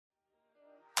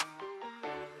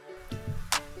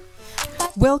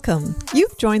Welcome.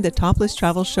 You've joined the Topless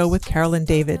Travel Show with Carol and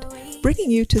David,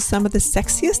 bringing you to some of the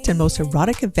sexiest and most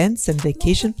erotic events and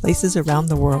vacation places around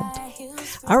the world.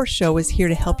 Our show is here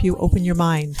to help you open your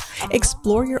mind,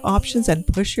 explore your options, and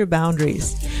push your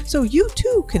boundaries so you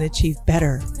too can achieve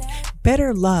better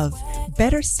love,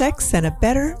 better sex, and a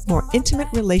better, more intimate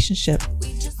relationship.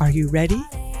 Are you ready?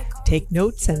 Take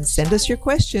notes and send us your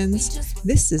questions.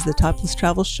 This is the Topless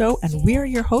Travel Show, and we are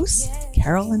your hosts,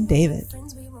 Carol and David.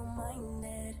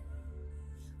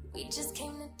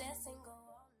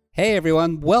 Hey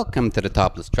everyone, welcome to the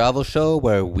Topless Travel Show,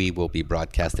 where we will be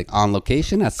broadcasting on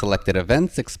location at selected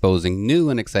events, exposing new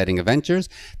and exciting adventures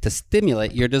to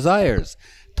stimulate your desires.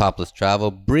 Topless Travel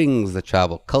brings the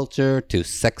travel culture to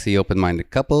sexy,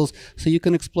 open-minded couples so you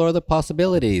can explore the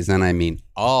possibilities, and I mean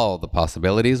all the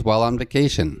possibilities, while on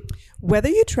vacation. Whether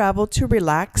you travel to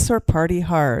relax or party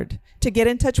hard, to get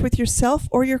in touch with yourself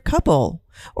or your couple,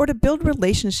 or to build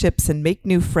relationships and make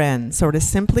new friends, or to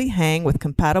simply hang with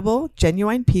compatible,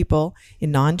 genuine people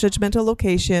in non-judgmental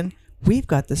location, we've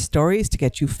got the stories to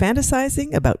get you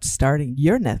fantasizing about starting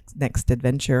your next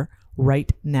adventure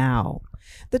right now.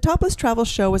 The Topless Travel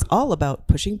Show is all about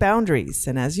pushing boundaries,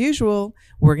 and as usual,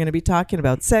 we're going to be talking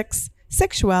about sex,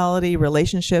 sexuality,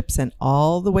 relationships, and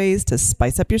all the ways to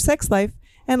spice up your sex life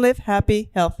and live happy,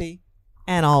 healthy,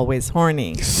 and always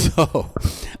horny. So,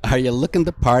 are you looking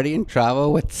to party and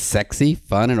travel with sexy,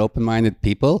 fun, and open-minded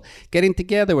people? Getting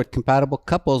together with compatible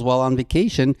couples while on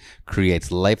vacation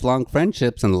creates lifelong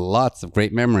friendships and lots of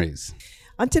great memories.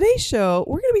 On today's show,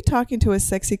 we're going to be talking to a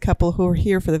sexy couple who are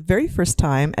here for the very first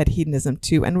time at Hedonism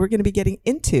II, and we're going to be getting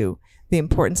into the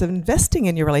importance of investing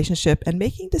in your relationship and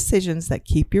making decisions that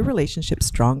keep your relationship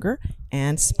stronger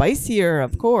and spicier,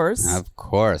 of course. Of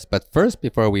course. But first,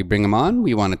 before we bring them on,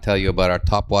 we want to tell you about our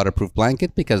top waterproof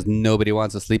blanket, because nobody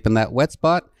wants to sleep in that wet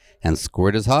spot. And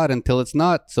squirt is hot until it's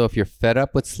not. So if you're fed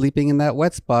up with sleeping in that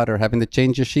wet spot or having to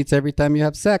change your sheets every time you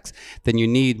have sex, then you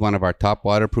need one of our top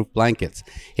waterproof blankets.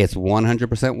 It's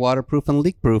 100% waterproof and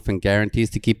leak-proof and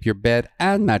guarantees to keep your bed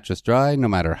and mattress dry no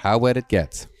matter how wet it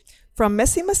gets. From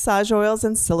messy massage oils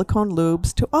and silicone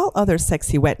lubes to all other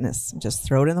sexy wetness, just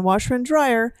throw it in the washer and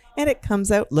dryer and it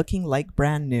comes out looking like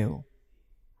brand new.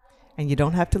 And you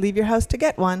don't have to leave your house to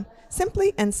get one.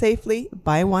 Simply and safely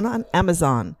buy one on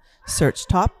Amazon. Search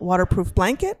Top Waterproof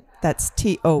Blanket, that's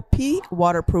T-O-P,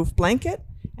 Waterproof Blanket,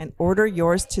 and order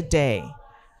yours today.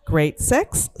 Great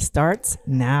sex starts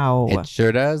now. It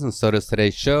sure does, and so does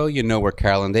today's show. You know, we're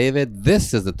Carol and David.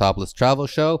 This is the Topless Travel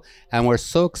Show, and we're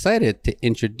so excited to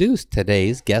introduce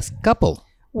today's guest couple.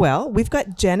 Well, we've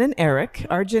got Jen and Eric,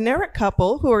 our generic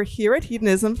couple, who are here at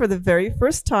Hedonism for the very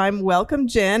first time. Welcome,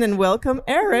 Jen, and welcome,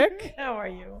 Eric. How are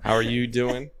you? How are you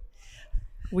doing?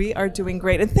 We are doing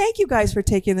great. And thank you guys for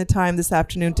taking the time this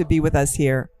afternoon to be with us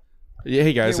here. Yeah,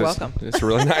 hey guys. You're welcome. It's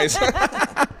really nice.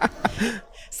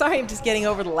 Sorry, I'm just getting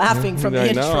over the laughing from the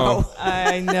intro.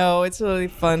 I know. It's really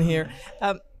fun here.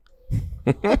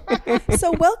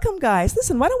 So welcome, guys.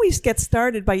 Listen, why don't we just get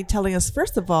started by you telling us,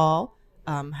 first of all,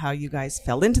 how you guys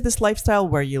fell into this lifestyle,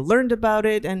 where you learned about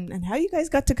it, and how you guys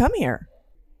got to come here.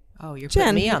 Oh, you're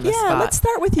Jen, putting me on the spot. Yeah, let's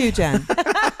start with you, Jen.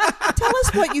 Tell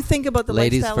us what you think about the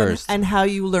Ladies lifestyle first. and how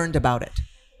you learned about it.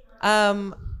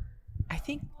 I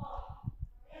think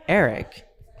Eric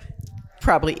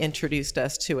probably introduced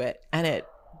us to it, and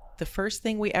the first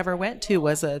thing we ever went to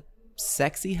was a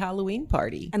sexy Halloween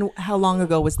party. And how long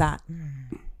ago was that?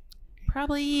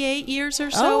 Probably 8 years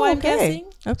or so, I'm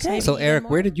guessing. Okay. So,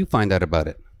 Eric, where did you find out about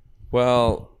it?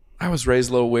 Well, I was raised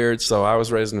a little weird. So I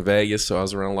was raised in Vegas. So I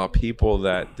was around a lot of people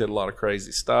that did a lot of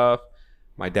crazy stuff.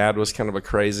 My dad was kind of a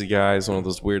crazy guy. He's one of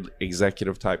those weird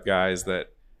executive type guys that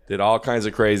did all kinds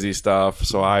of crazy stuff.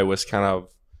 So I was kind of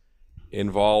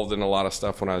involved in a lot of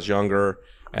stuff when I was younger.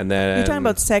 And then you're talking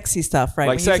about sexy stuff, right?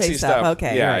 Like When you sexy say stuff.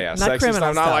 Okay. Yeah, right. yeah. Not Sexy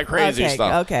criminal stuff, not like crazy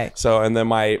stuff. Okay. So, and then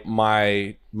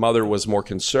my mother was more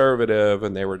conservative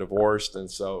and they were divorced. And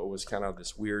so it was kind of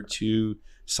this weird two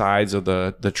sides of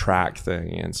the track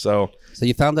thing. And so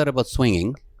you found out about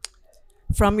swinging.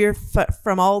 From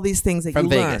all these things that from you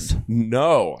Vegas. learned.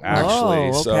 No,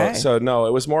 actually. Oh, okay. So no,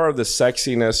 it was more of the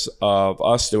sexiness of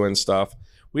us doing stuff.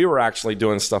 We were actually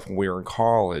doing stuff when we were in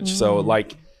college. So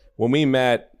like when we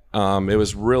met, it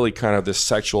was really kind of this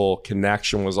sexual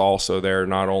connection was also there,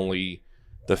 not only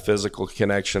the physical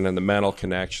connection and the mental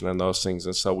connection and those things.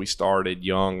 And so we started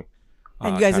young.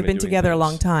 And you guys have been together a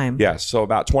long time. Yes, so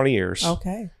about 20 years.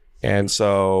 Okay. And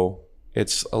so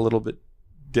it's a little bit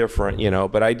different, you know,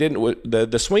 but I didn't,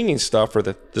 the swinging stuff or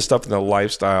the stuff in the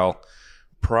lifestyle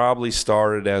probably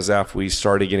started as after we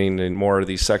started getting in more of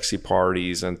these sexy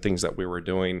parties and things that we were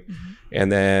doing.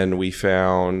 And then we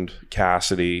found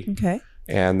Cassidy. Okay.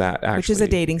 And that actually, which is a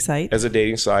dating site. As a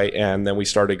dating site. And then we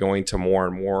started going to more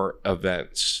and more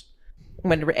events.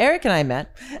 When Eric and I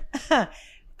met,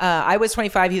 I was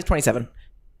 25, he was 27.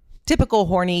 Typical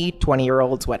horny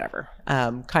 20-year-olds, whatever,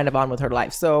 kind of on with her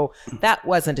life. So that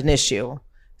wasn't an issue.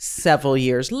 Several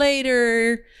years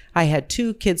later, I had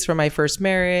 2 kids from my first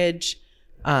marriage,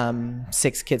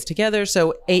 6 kids together.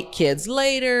 So 8 kids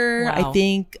later, Wow. I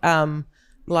think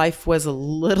life was a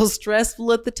little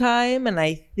stressful at the time. And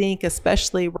I think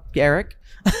especially Eric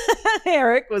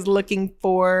was looking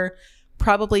for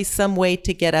probably some way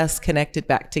to get us connected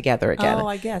back together again. Oh,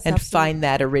 I guess. And absolutely. find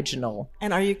that original.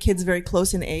 And are your kids very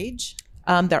close in age?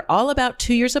 They're all about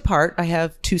 2 years apart. I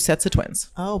have 2 sets of twins.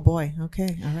 Oh boy.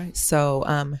 Okay. All right. So,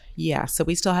 so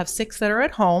we still have 6 that are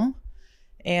at home.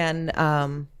 And,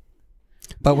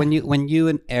 But when you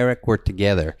and Eric were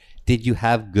together, did you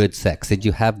have good sex? Did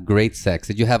you have great sex?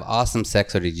 Did you have awesome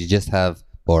sex, or did you just have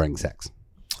boring sex?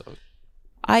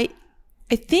 I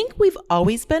think we've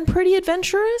always been pretty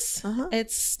adventurous.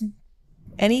 It's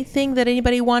anything that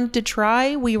anybody wanted to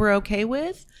try, we were okay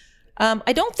with.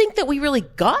 I don't think that we really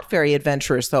got very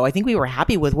adventurous, though. I think we were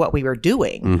happy with what we were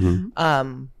doing.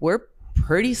 We're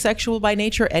pretty sexual by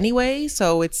nature anyway,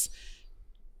 so it's...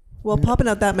 Well, popping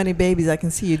out that many babies, I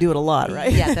can see you do it a lot,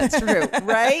 right? Yeah, that's true,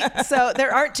 right? So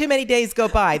there aren't too many days go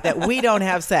by that we don't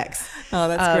have sex. Oh,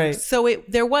 that's great. So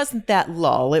there wasn't that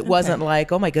lull. It wasn't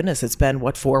like, oh my goodness, it's been,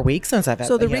 4 weeks since I've had.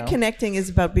 So the reconnecting is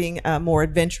about being more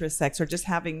adventurous sex, or just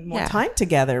having more time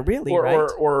together, really, right?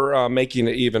 Or making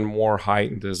it even more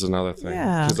heightened is another thing.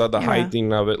 Yeah. Because the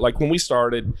heightening of it, like when we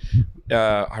started,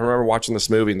 I remember watching this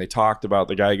movie and they talked about,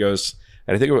 the guy goes,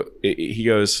 and I think he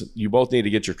goes, you both need to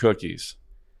get your cookies.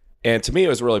 And to me, it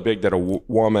was really big that a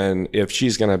woman, if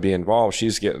she's going to be involved,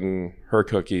 she's getting her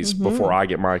cookies before I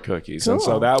get my cookies. Cool. And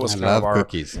so that was I kind of love our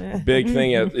cookies. big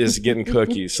thing is getting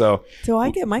cookies. So Do I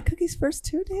get my cookies first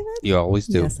too, David? You always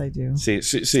do. Yes, I do.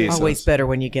 see Always better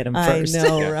when you get them I first.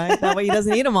 know, right? That way he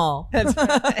doesn't eat them all.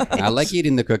 I like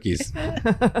eating the cookies.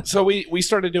 So we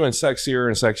started doing sexier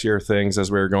and sexier things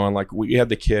as we were going. Like we had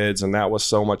the kids, and that was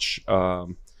so much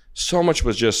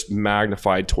was just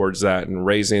magnified towards that and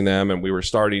raising them. And we were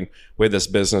starting with this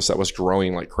business that was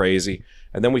growing like crazy.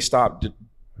 And then we stopped.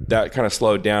 That kind of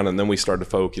slowed down, and then we started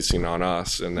focusing on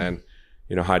us. And then,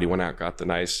 Heidi went out, got the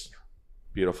nice,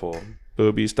 beautiful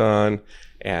boobies done,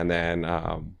 and then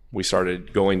we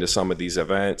started going to some of these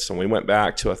events. And we went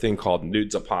back to a thing called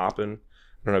Nudes A Poppin'.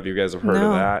 I don't know if you guys have heard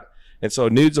of that. And so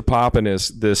Nudes A Poppin' is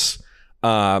this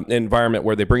environment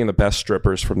where they bring in the best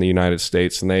strippers from the United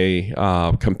States, and they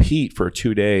compete for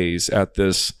 2 days at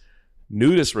this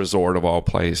nudist resort of all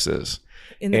places.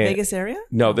 In the Vegas area?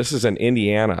 No, this is in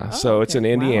Indiana. So it's in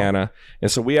Indiana. Wow.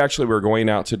 And so we actually were going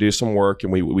out to do some work,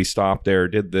 and we stopped there,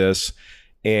 did this,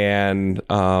 and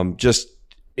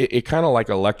it kind of like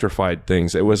electrified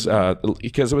things. It was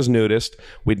because it was nudist.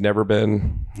 We'd never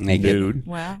been nude.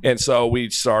 Wow. And so we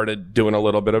started doing a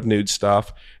little bit of nude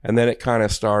stuff, and then it kind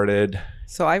of started.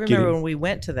 So I remember when we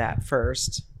went to that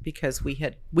first, because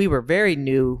we were very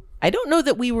new. I don't know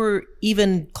that we were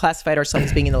even classified ourselves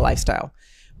as being in the lifestyle.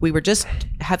 We were just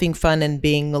having fun and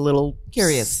being a little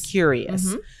curious.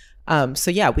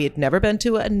 So yeah, we had never been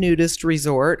to a nudist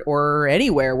resort or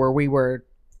anywhere where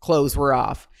clothes were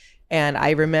off. And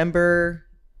I remember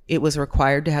it was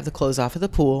required to have the clothes off of the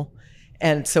pool.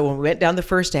 And so when we went down the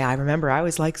first day, I remember I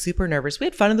was like super nervous. We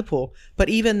had fun in the pool. But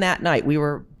even that night, we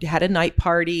had a night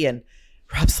party, and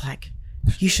Rob's like,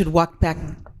 you should walk back.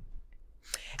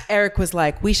 Eric was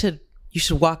like, you should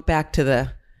walk back to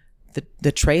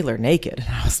the trailer naked. And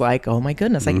I was like, oh my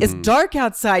goodness. Like, it's dark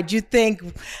outside. You'd think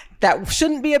that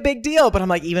shouldn't be a big deal. But I'm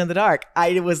like, even in the dark,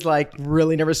 I was like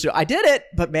really nervous to do. I did it,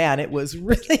 but man, it was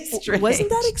really strange. Wasn't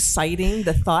that exciting?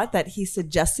 The thought that he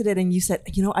suggested it and you said,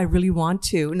 I really want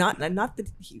to. Not that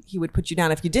he would put you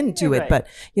down if you didn't do it, but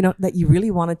that you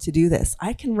really wanted to do this.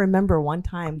 I can remember one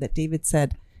time that David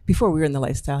said, before we were in the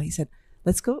lifestyle, he said,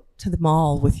 let's go to the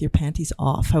mall with your panties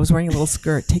off. I was wearing a little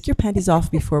skirt. Take your panties off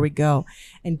before we go.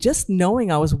 And just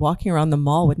knowing I was walking around the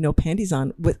mall with no panties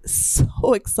on was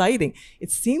so exciting. It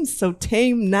seems so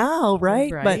tame now,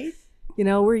 right? But,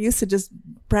 we're used to just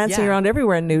prancing around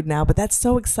everywhere nude now. But that's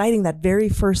so exciting, that very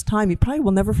first time. You probably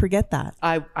will never forget that.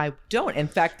 I don't. In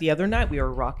fact, the other night we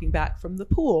were rocking back from the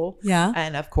pool. Yeah.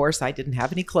 And of course, I didn't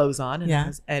have any clothes on.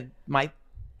 And my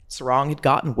sarong had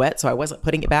gotten wet, so I wasn't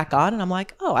putting it back on. And I'm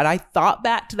like, and I thought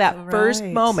back to that first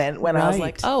moment when I was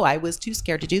like, I was too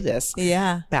scared to do this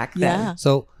back then. Yeah.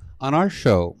 So on our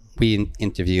show, we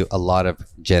interview a lot of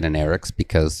Jen and Erics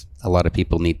because a lot of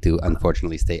people need to,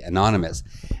 unfortunately, stay anonymous.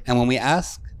 And when we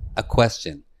ask a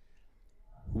question,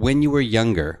 when you were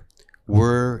younger,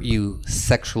 were you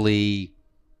sexually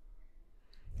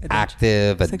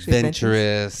active, Sexually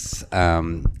adventurous,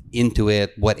 into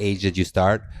it? What age did you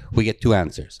start? We get two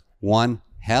answers. One,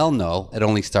 hell no, it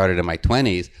only started in my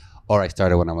 20s, or I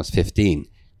started when I was 15.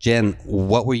 Jen,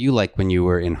 what were you like when you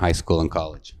were in high school and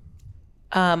college?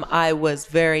 I was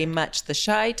very much the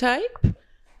shy type.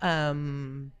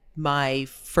 My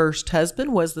first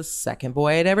husband was the second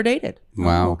boy I'd ever dated.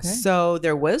 Wow. okay. So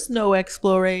there was no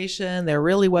exploration. There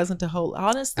really wasn't a whole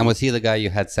honest. And was he the guy you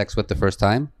had sex with the first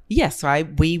time? Yes,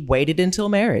 we waited until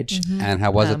marriage. And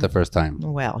how was it the first time?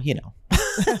 Well, you know.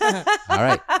 All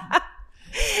right.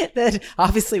 That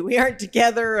obviously we aren't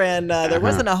together, and there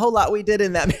wasn't a whole lot we did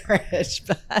in that marriage.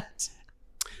 But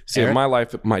See, Eric? in my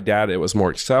life, my dad, it was more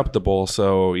acceptable.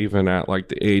 So even at like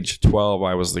the age of 12,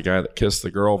 I was the guy that kissed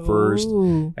the girl first.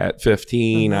 Ooh. At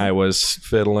 15, I was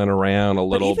fiddling around a But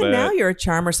little even bit. now you're a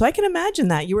charmer, so I can imagine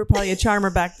that. You were probably a charmer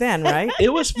back then, right?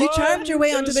 It was fun. You charmed your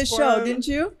way It onto was this show, fun. didn't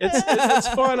you? It's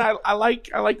fun. I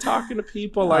like talking to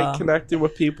people, like connecting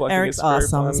with people. I think Eric's it's very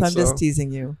awesome, fun, so I'm just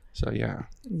teasing you. So yeah.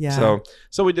 Yeah.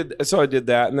 So I did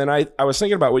that, and then I was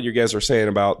thinking about what you guys were saying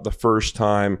about the first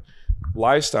time,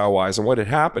 lifestyle wise, and what had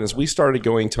happened is we started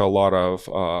going to a lot of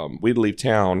we'd leave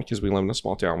town because we live in a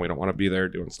small town. We don't want to be there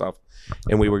doing stuff,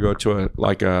 and we would go to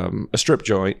a strip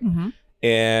joint,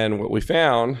 and what we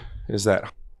found is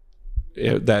that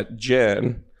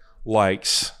Jen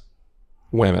likes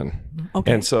women,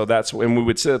 Okay. and so that's when we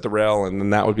would sit at the rail, and then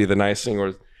that would be the nice thing,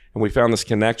 and we found this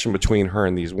connection between her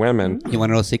and these women. You want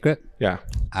to know a secret? Yeah,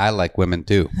 I like women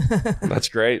too. that's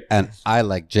great. And I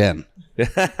like Jen.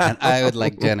 And I would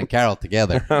like Jen and Carol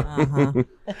together.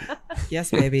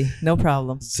 Yes, baby. No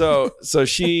problem. So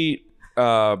she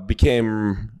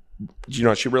became,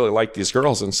 she really liked these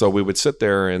girls, and so we would sit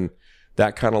there, and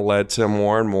that kind of led to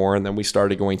more and more, and then we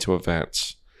started going to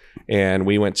events, and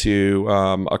we went to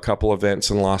a couple events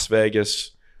in Las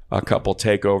Vegas, a couple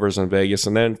takeovers in Vegas,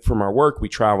 and then from our work we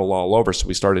travel all over, so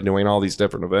we started doing all these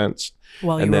different events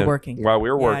While you and were then, working. while we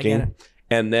were Yeah, I working. get it.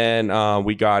 And then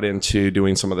we got into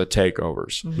doing some of the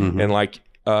takeovers. And like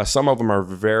some of them are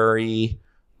very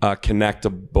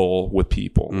connectable with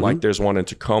people. Like there's one in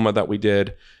Tacoma that we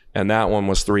did, and that one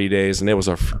was 3 days, and it was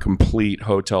a complete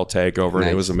hotel takeover, and it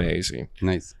Nice. was amazing.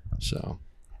 Nice. So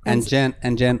And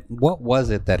Jen, what was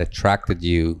it that attracted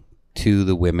you to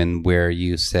the women where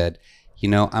you said,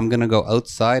 I'm going to go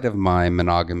outside of my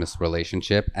monogamous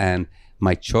relationship and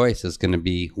my choice is going to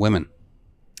be women?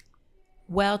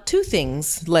 well, two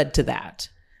things led to that.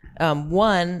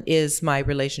 One is my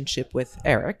relationship with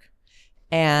Eric,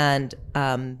 and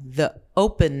the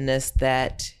openness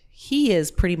that he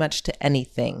is pretty much to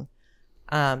anything.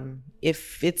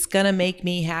 If it's going to make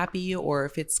me happy, or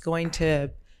if it's going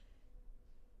to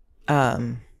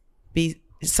be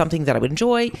something that I would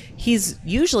enjoy, he's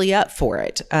usually up for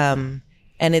it. And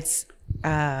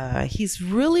he's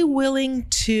really willing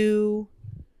to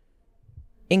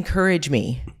encourage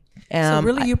me. So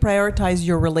really, you prioritize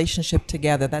your relationship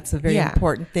together. That's a very Yeah.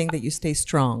 important thing, that you stay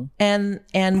strong. And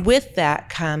with that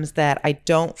comes that I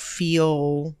don't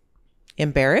feel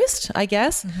embarrassed, I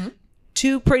guess,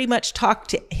 to pretty much talk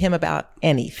to him about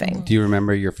anything. Do you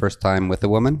remember your first time with a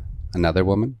woman? Another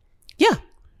woman? Yeah.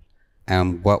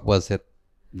 And what was it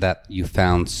that you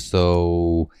found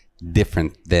so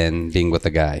different than being with a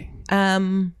guy?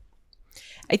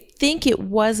 I think it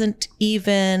wasn't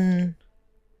even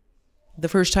the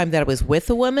first time that I was with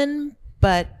a woman,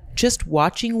 but just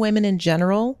watching women in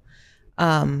general.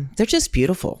 They're just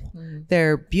beautiful.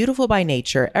 They're beautiful by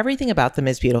nature. Everything about them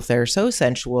is beautiful. They're so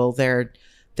sensual. They're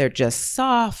just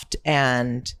soft,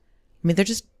 and I mean, they're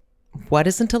just, what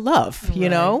isn't to love, you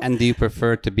know? And do you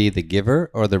prefer to be the giver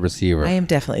or the receiver? I am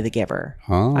definitely the giver.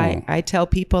 Oh. I tell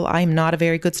people I'm not a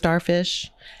very good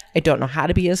starfish. I don't know how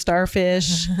to be a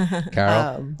starfish.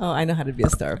 Carol? Oh, I know how to be a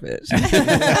starfish.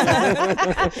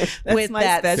 With my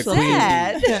that specialty.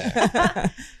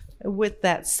 said, with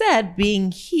that said,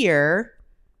 being here,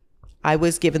 I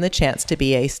was given the chance to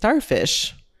be a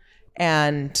starfish,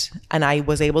 and I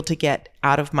was able to get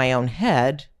out of my own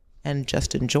head and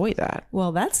just enjoy that.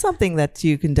 Well, that's something that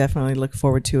you can definitely look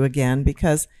forward to again,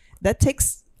 because that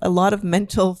takes a lot of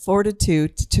mental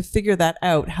fortitude to figure that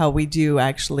out, how we do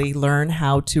actually learn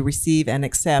how to receive and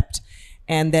accept,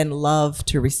 and then love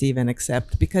to receive and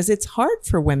accept, because it's hard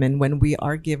for women when we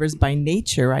are givers by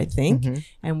nature, I think.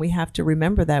 And we have to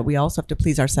remember that we also have to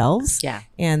please ourselves. Yeah.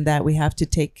 And that we have to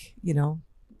take,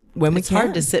 when It's we can.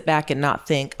 hard to sit back and not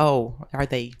think, oh, are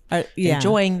they Yeah.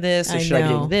 enjoying this, or I should I be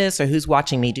know. doing this, or who's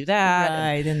watching me do that?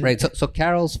 Right. And Right. So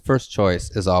Carol's first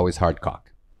choice is always hardcock.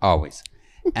 Always.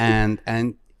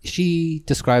 And she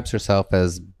describes herself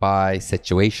as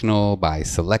bi-situational,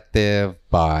 bi-selective,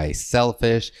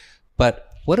 bi-selfish. But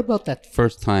What about that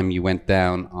first time you went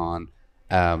down on,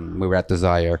 we were at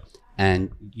Desire,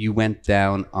 and you went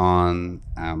down on,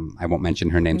 I won't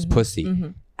mention her name's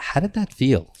Pussy. How did that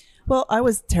feel? Well, I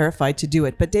was terrified to do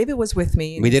it, but David was with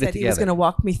me, and We he did it said he was together. going to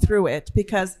walk me through it,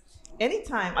 because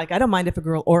anytime, like, I don't mind if a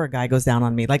girl or a guy goes down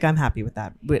on me. Like, I'm happy with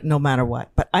that, no matter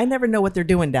what. But I never know what they're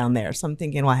doing down there. So I'm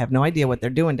thinking, well, I have no idea what they're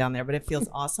doing down there, but it feels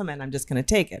awesome, and I'm just going to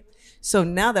take it. So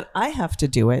now that I have to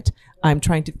do it, I'm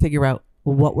trying to figure out,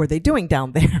 well, what were they doing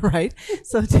down there, right?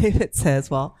 So David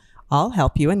says, well, I'll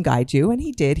help you and guide you. And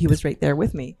he did. He was right there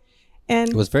with me.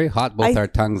 And It was very hot, both our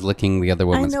tongues licking the other I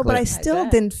woman's know, but I clit. still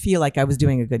didn't feel like I was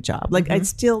doing a good job. Like, I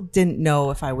still didn't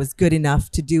know if I was good enough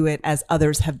to do it as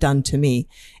others have done to me.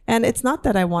 And it's not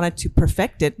that I wanted to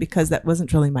perfect it, because that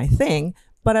wasn't really my thing,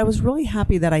 but I was really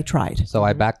happy that I tried. So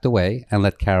I backed away and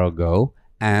let Carol go,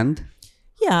 and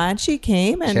Yeah, and she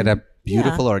came, and she had a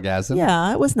beautiful orgasm.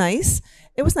 Yeah, it was nice.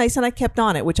 It was nice, and I kept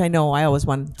on it, which I know I always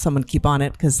want someone to keep on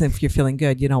it, because if you're feeling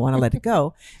good, you don't want to let it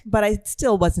go. But I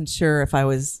still wasn't sure if I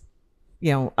was,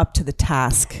 up to the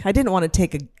task. I didn't want to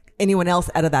take anyone else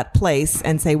out of that place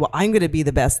and say, well, I'm going to be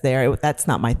the best there. That's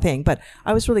not my thing. But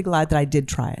I was really glad that I did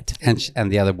try it.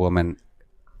 And the other woman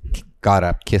got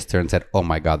up, kissed her, and said, "Oh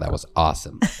my God, that was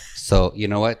awesome." So you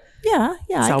know what? Yeah,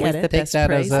 It's I always get the it. Take best that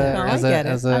praise. as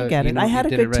I get it. I had a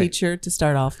good teacher to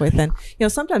start off with. And,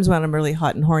 sometimes when I'm really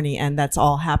hot and horny and that's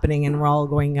all happening and we're all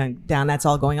going down, that's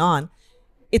all going on,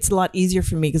 it's a lot easier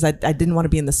for me, because I didn't want to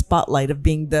be in the spotlight of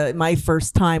being my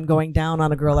first time going down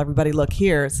on a girl. Everybody look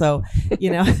here. So,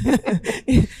 we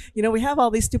have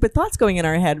all these stupid thoughts going in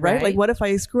our head, right? Right. Like, what if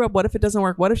I screw up? What if it doesn't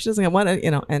work? What if she doesn't want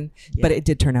to, but it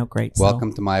did turn out great. So.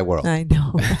 Welcome to my world. I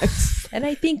know. And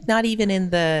I think not even in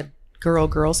the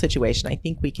girl situation. I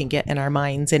think we can get in our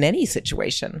minds in any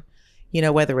situation,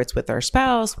 whether it's with our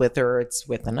spouse, whether it's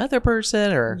with another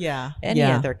person, or any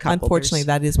other couple. Unfortunately,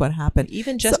 that is what happened.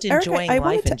 Even just So, Eric, enjoying I life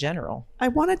wanted in to- general. I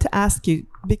wanted to ask you,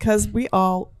 because we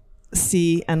all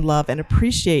see and love and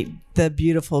appreciate the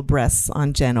beautiful breasts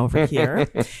on Jen over here.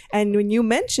 And when you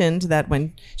mentioned that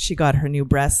when she got her new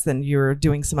breasts, then you were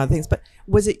doing some other things, but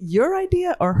was it your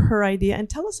idea or her idea? And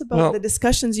tell us about the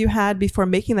discussions you had before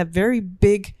making that very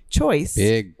big choice.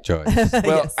 Big choice. Well,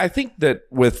 Yes. I think that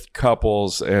with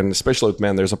couples, and especially with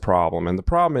men, there's a problem. And the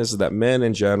problem is that men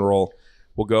in general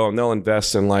will go and they'll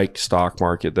invest in, like, stock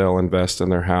market. They'll invest in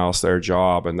their house, their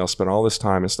job, and they'll spend all this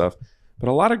time and stuff. But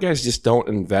a lot of guys just don't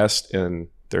invest in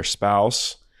their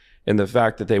spouse, in the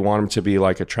fact that they want them to be,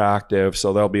 like, attractive.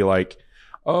 So they'll be like,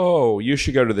 oh, you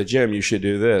should go to the gym. You should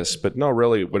do this. But no,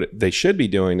 really what they should be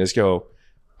doing is go,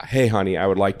 hey, honey, I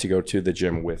would like to go to the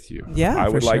gym with you. Yeah, I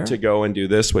would for like sure. to go and do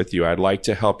this with you. I'd like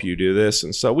to help you do this.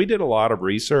 And so we did a lot of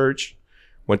research,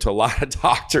 went to a lot of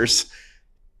doctors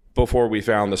before we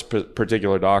found this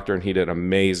particular doctor, and he did an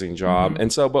amazing job.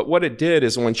 And so, but what it did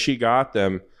is when she got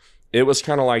them, it was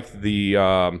kind of like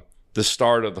the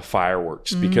start of the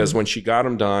fireworks, because when she got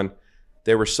them done,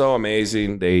 they were so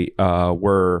amazing. They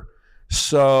were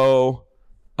so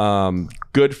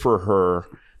good for her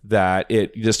that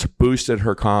it just boosted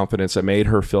her confidence. It made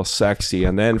her feel sexy.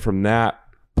 And then from that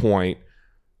point,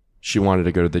 she wanted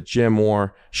to go to the gym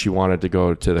more. She wanted to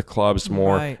go to the clubs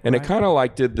more. And it kind of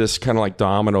like did this kind of like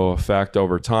domino effect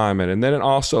over time. And then it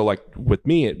also, like with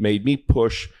me, it made me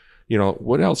push,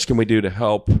 what else can we do to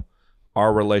help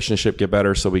our relationship get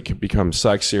better so we can become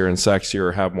sexier and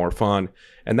sexier, have more fun.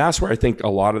 And that's where I think a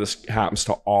lot of this happens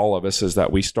to all of us, is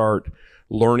that we start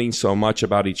learning so much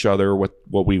about each other, what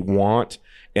we want.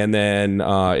 And then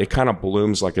it kind of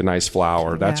blooms like a nice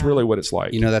flower. That's really what it's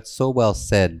like. That's so well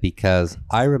said, because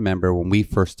I remember when we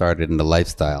first started in the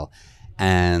lifestyle,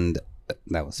 and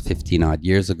that was 15 odd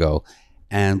years ago,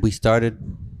 and we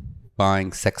started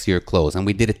buying sexier clothes, and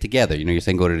we did it together. You're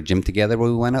saying go to the gym together. Well,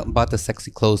 we went out and bought the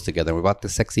sexy clothes together. We bought the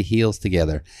sexy heels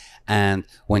together. And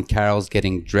when Carol's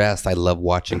getting dressed, I love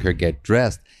watching her get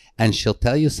dressed. And she'll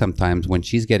tell you sometimes when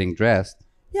she's getting dressed,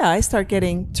 Yeah, I start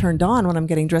getting turned on when I'm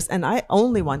getting dressed, and I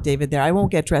only want David there. I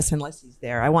won't get dressed unless he's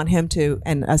there. I want him to,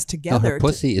 and us together. her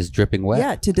pussy is dripping wet.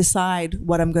 Yeah, to decide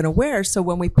what I'm going to wear. So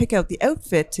when we pick out the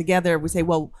outfit together, we say,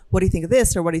 well, what do you think of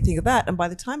this, or what do you think of that? And by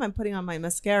the time I'm putting on my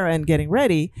mascara and getting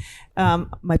ready,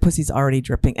 my pussy's already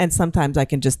dripping. And sometimes I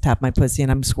can just tap my pussy and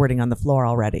I'm squirting on the floor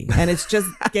already. And it's just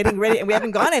getting ready, and we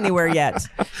haven't gone anywhere yet.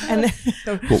 And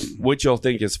then, What you'll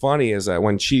think is funny is that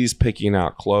when she's picking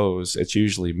out clothes, it's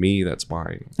usually me that's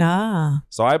buying.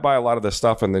 So I buy a lot of this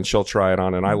stuff, and then she'll try it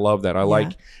on, and I love that. I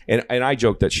like, and I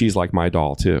joke that she's like my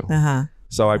doll too.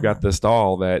 So I've got this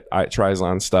doll that tries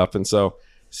on stuff, and so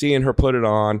seeing her put it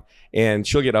on, and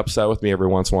she'll get upset with me every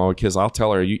once in a while because I'll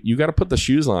tell her, you got to put the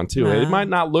shoes on too. It might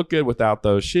not look good without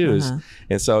those shoes.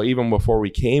 And so even before we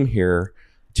came here,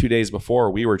 2 days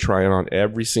before, we were trying on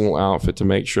every single outfit to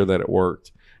make sure that it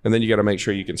worked. And then you got to make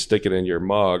sure you can stick it in your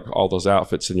mug, all those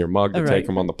outfits in your mug to take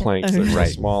them on the plane because they're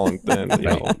so small and thin. You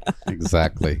know.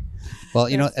 Exactly. Well,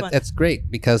 you know, that's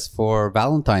great because for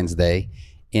Valentine's Day,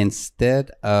 instead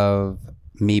of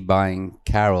me buying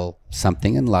Carol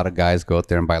something, and a lot of guys go out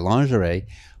there and buy lingerie,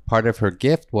 part of her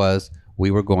gift was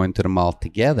we were going to the mall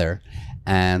together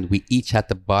and we each had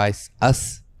to buy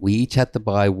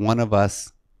one of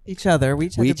us each other. We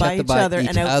each had to buy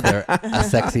each other a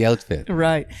sexy outfit.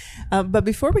 Right. But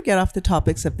before we get off the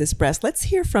topics of this breast, let's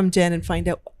hear from Jen and find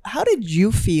out, how did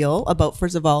you feel about,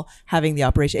 first of all, having the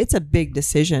operation? It's a big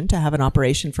decision to have an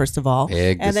operation, first of all.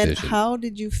 Big and decision. then how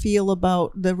did you feel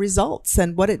about the results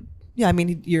and what it, I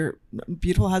mean, your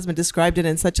beautiful husband described it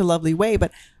in such a lovely way,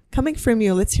 but coming from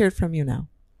you, let's hear it from you now.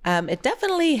 It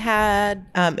definitely had,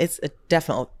 it's a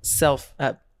definite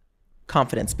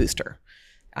confidence booster.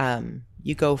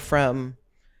 You go from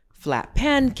flat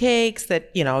pancakes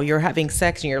that, you know, you're having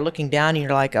sex and you're looking down and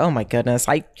you're like, oh my goodness,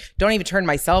 I don't even turn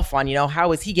myself on. You know,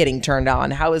 how is he getting turned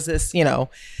on? How is this, you know?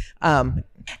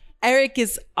 Eric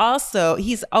is also,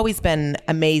 he's always been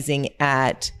amazing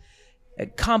at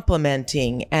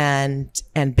complimenting and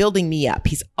building me up.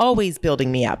 He's always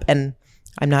building me up. And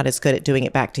I'm not as good at doing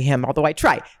it back to him, although I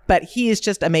try, but he is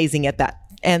just amazing at that.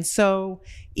 And so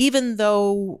even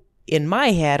though in my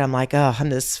head, I'm like, oh, I'm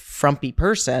this frumpy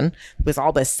person with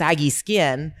all this saggy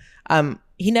skin.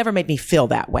 He never made me feel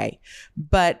that way.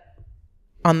 But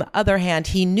on the other hand,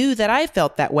 he knew that I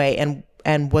felt that way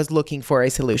and was looking for a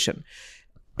solution.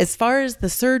 As far as the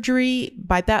surgery,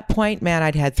 by that point, man,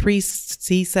 I'd had 3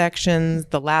 C-sections,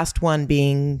 the last one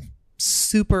being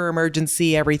super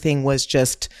emergency. Everything was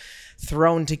just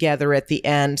thrown together at the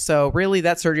end. So really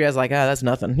that surgery, I was like, oh, that's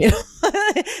nothing. You know,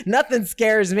 nothing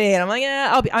scares me. And I'm like,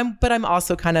 yeah, but I'm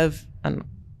also kind of a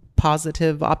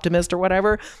positive optimist or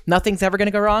whatever. Nothing's ever going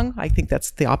to go wrong. I think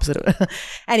that's the opposite of it.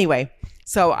 Anyway,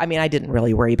 so, I mean, I didn't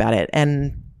really worry about it.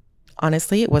 And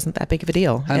honestly, it wasn't that big of a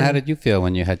deal. And how did you feel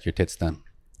when you had your tits done?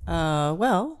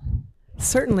 Well,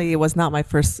 certainly it was not my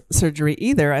first surgery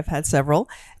either. I've had several.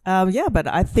 But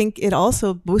I think it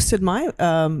also boosted my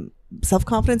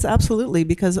self-confidence, absolutely,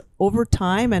 because over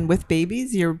time and with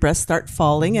babies, your breasts start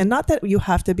falling. And not that you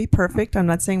have to be perfect. I'm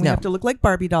not saying we have to look like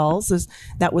Barbie dolls.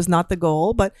 That was not the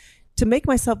goal. But to make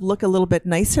myself look a little bit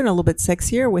nicer and a little bit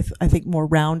sexier with, I think, more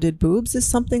rounded boobs is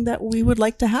something that we would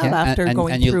like to have after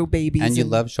going through babies. And you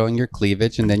love showing your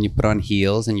cleavage, and then you put on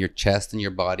heels and your chest and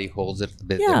your body holds it a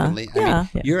bit differently. I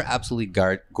mean, you're absolutely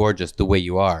gorgeous the way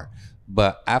you are.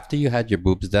 But after you had your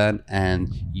boobs done,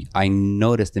 and I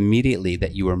noticed immediately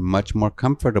that you were much more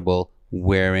comfortable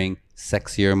wearing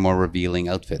sexier, more revealing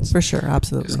outfits. For sure,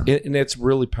 absolutely. And it's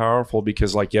really powerful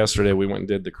because, like yesterday, we went and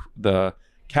did the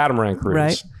catamaran cruise.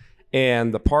 Right.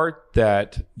 And the part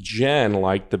that Jen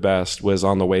liked the best was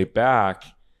on the way back.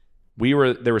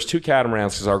 There was 2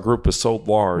 catamarans because our group was so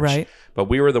large. Right. But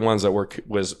we were the ones that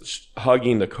was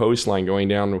hugging the coastline going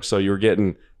down. So you were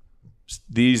getting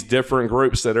these different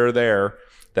groups that are there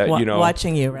that, you know,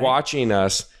 watching you, right? Watching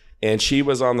us. And she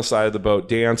was on the side of the boat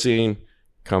dancing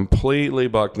completely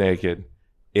buck naked.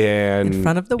 And in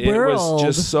front of the world. It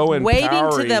was just so empowering.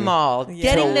 Waving to them all,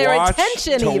 getting their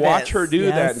attention. To watch her do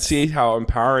that and see how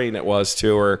empowering it was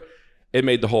to her, it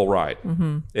made the whole ride.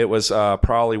 Mm-hmm. It was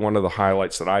probably one of the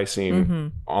highlights that I've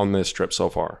seen on this trip so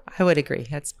far. I would agree.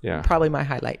 That's probably my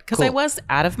highlight because I was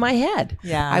out of my head.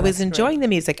 Yeah, I was enjoying the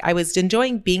music. I was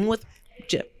enjoying being with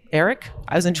Eric.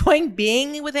 I was enjoying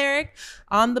being with Eric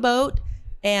on the boat,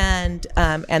 and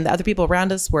the other people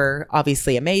around us were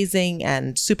obviously amazing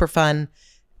and super fun.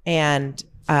 And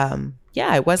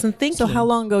I wasn't thinking. So how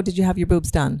long ago did you have your boobs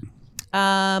done?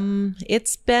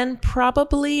 It's been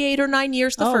probably 8 or 9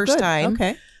 years the first time.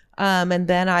 Okay. And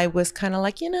then I was kind of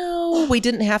like, we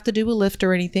didn't have to do a lift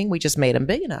or anything. We just made them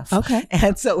big enough. Okay.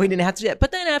 And so we didn't have to do it.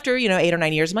 But then after, 8 or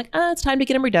 9 years, I'm like, it's time to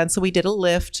get them redone. So we did a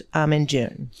lift in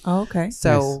June. Oh, okay.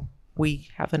 So we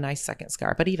have a nice second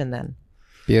scar. But even then.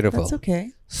 Beautiful. That's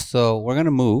okay. So we're going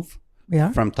to move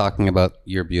from talking about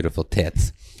your beautiful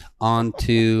tits on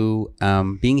to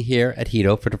being here at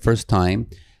Hedo for the first time.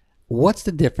 What's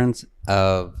the difference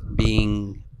of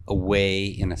being away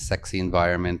in a sexy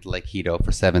environment like Hedo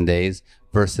for 7 days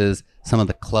versus some of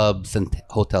the clubs and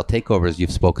hotel takeovers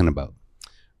you've spoken about?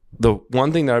 The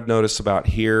one thing that I've noticed about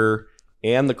here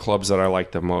and the clubs that I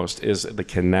like the most is the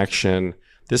connection.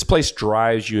 This place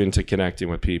drives you into connecting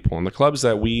with people. And the clubs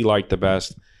that we like the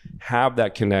best have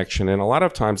that connection. And a lot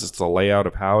of times it's the layout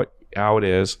of how it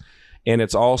is. And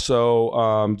it's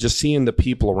also just seeing the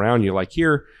people around you. Like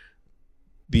here,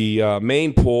 the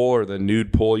main pool or the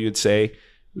nude pool, you'd say,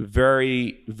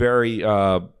 very, very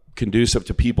conducive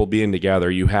to people being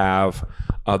together. You have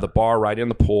the bar right in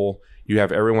the pool. You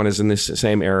have everyone is in this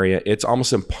same area. It's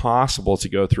almost impossible to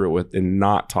go through it with and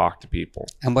not talk to people.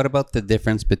 And what about the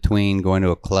difference between going to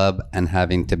a club and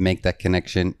having to make that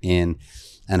connection in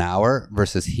an hour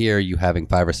versus here you having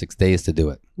 5 or 6 days to do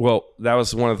it? Well, that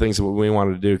was one of the things that we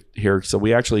wanted to do here. So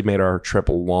we actually made our trip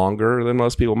longer than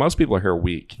most people. Most people are here a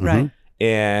week. Right.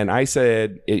 And I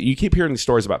said, you keep hearing these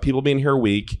stories about people being here a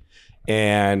week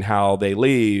and how they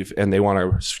leave and they want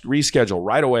to reschedule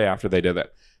right away after they did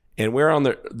that. And we're on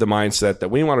the mindset that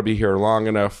we want to be here long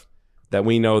enough that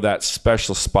we know that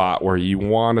special spot where you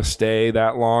want to stay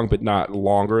that long, but not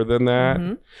longer than that.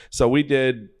 Mm-hmm. So we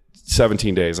did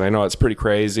 17 days. I know it's pretty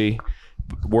crazy.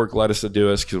 Work led us to do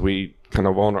this because we kind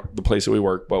of own the place that we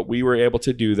work, but we were able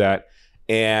to do that.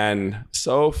 And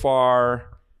so far,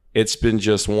 it's been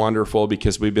just wonderful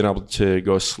because we've been able to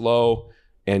go slow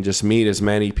and just meet as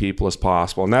many people as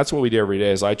possible. And that's what we do every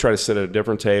day is I try to sit at a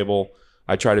different table.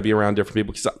 I try to be around different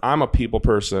people because I'm a people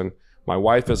person. My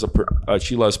wife is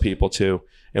she loves people too.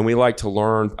 And we like to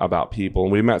learn about people.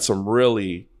 And we met some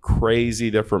really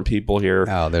crazy different people here.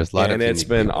 Oh, there's a lot and it's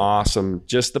been awesome.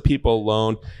 Just the people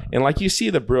alone. And like you see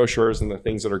the brochures and the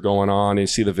things that are going on and you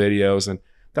see the videos and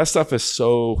that stuff is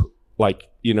so like,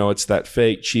 you know, it's that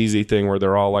fake cheesy thing where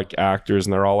they're all like actors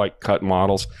and they're all like cut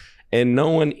models and no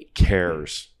one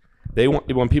cares.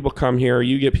 When people come here,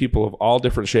 you get people of all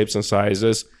different shapes and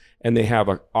sizes and they have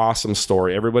an awesome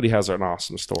story. Everybody has an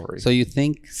awesome story. So you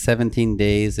think 17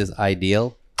 days is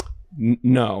ideal?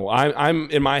 No, I'm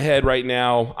in my head right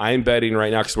now. I'm betting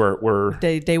right now because we're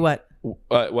day what?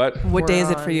 What day is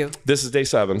it for you? This is day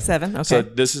 7. 7. Okay. So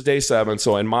this is day 7.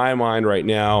 So in my mind right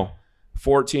now,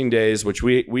 14 days, which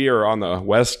we are on the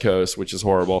West Coast, which is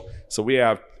horrible. So we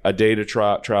have a day to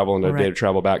travel and a day to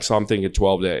travel back. So I'm thinking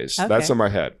 12 days. Okay. That's in my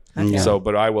head. Okay. So,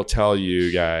 but I will tell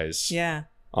you guys. Yeah.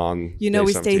 On we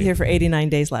 17. stayed here for 89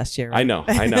 days last year. Right? I know.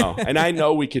 And I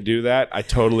know we could do that. I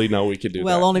totally know we could do that.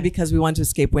 Well, only because we wanted to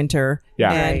escape winter.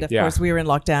 Yeah. And of course, we were in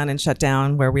lockdown and shut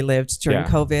down where we lived during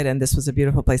COVID. And this was a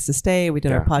beautiful place to stay. We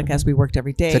did our podcast. We worked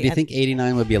every day. So do you think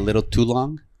 89 would be a little too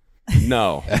long?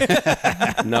 No.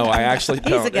 No, I actually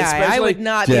don't. He's a guy. I would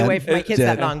not be away from my kids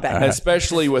that long, Ben.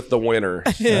 Especially with the winter.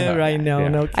 Yeah, right.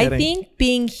 No kidding. I think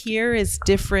being here is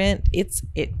different.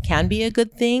 It can be a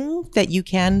good thing that you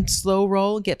can slow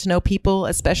roll, get to know people,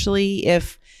 especially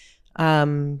if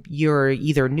you're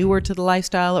either newer to the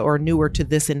lifestyle or newer to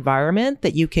this environment,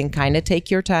 that you can kind of take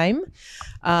your time.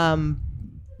 And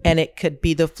it could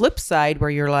be the flip side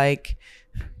where you're like,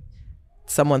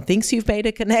 someone thinks you've made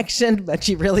a connection, but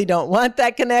you really don't want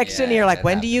that connection. Yeah, you're like,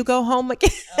 when do you go home again?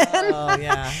 Oh,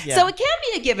 yeah. So it can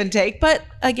be a give and take, but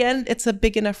again, it's a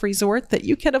big enough resort that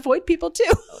you can avoid people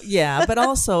too. Yeah, but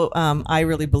also, I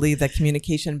really believe that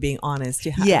communication, being honest,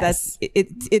 Yes.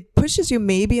 it pushes you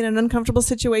maybe in an uncomfortable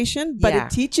situation, but it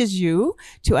teaches you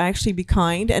to actually be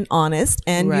kind and honest,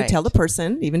 and you tell the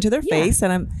person, even to their face,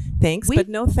 and thanks, but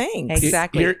no thanks.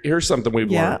 Exactly. Here's something we've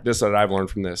learned. This that I've learned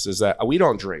from this is that we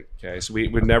don't drink. Okay, so we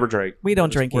never drink. We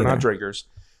don't drink. We're either. not drinkers.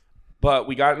 But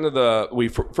we got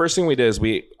into first thing we did is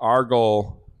our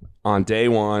goal on day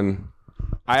 1.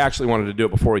 I actually wanted to do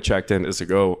it before we checked in, is to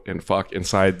go and fuck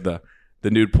inside the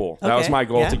nude pool. That was my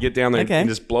goal, to get down there and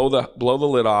just blow the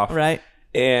lid off. Right.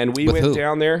 And we went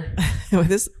down there with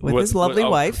his lovely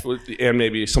wife and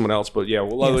maybe someone else, but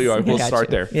lovely wife. We'll start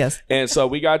there. Yes. And so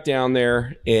we got down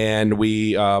there and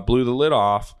we blew the lid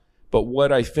off. But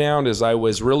what I found is I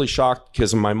was really shocked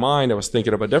because in my mind I was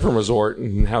thinking of a different resort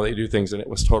and how they do things, and it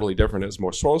was totally different. It was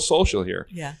more social here.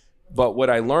 Yeah. But what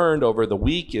I learned over the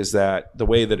week is that the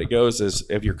way that it goes is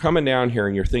if you're coming down here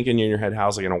and you're thinking in your head,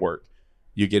 how's it going to work?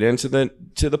 You get into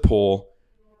the pool,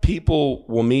 people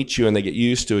will meet you and they get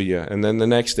used to you. And then the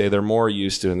next day they're more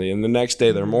used to you. And the next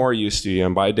day they're more used to you.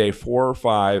 And by day 4 or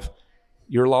 5,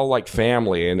 you're all like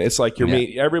family. And it's like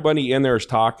everybody in there is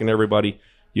talking to everybody.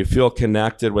 You feel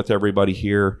connected with everybody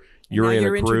here. You're in a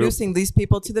group. Introducing these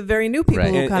people to the very new people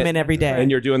who come in every day. And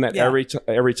you're doing that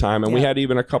every time. And we had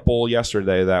even a couple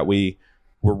yesterday that we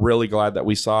were really glad that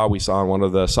we saw. We saw on one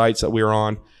of the sites that we were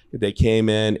on. They came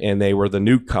in and they were the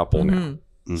new couple now.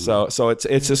 Mm-hmm. So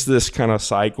it's just this kind of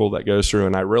cycle that goes through.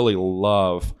 And I really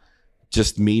love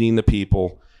just meeting the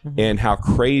people. Mm-hmm. And how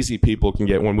crazy people can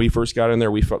get. When we first got in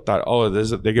there, we thought, they're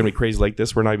going to be crazy like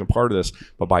this. We're not even part of this.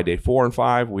 But by day 4 and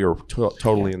 5, we were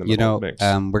totally in the middle of the mix.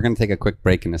 We're going to take a quick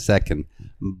break in a second.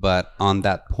 But on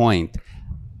that point,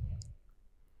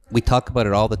 we talk about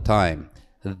it all the time,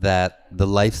 that the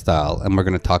lifestyle, and we're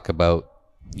going to talk about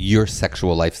your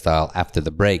sexual lifestyle after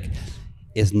the break,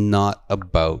 is not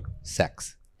about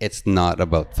sex. it's not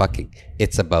about fucking.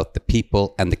 It's about the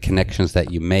people and the connections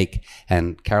that you make.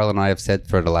 And Carol and I have said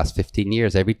for the last 15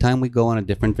 years, every time we go on a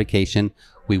different vacation,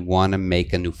 we want to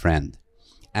make a new friend.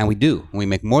 And we do. We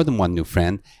make more than one new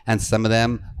friend. And some of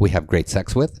them we have great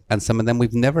sex with. And some of them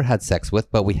we've never had sex with,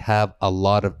 but we have a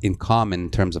lot of in common in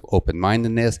terms of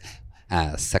open-mindedness,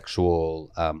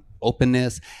 sexual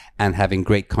openness, and having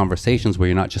great conversations where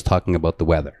you're not just talking about the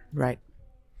weather. Right.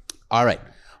 All right.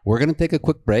 We're going to take a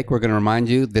quick break. We're going to remind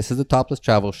you, this is the Topless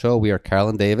Travel Show. We are Carol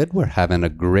and David. We're having a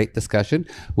great discussion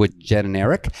with Jen and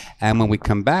Eric. And when we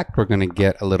come back, we're going to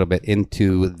get a little bit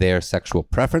into their sexual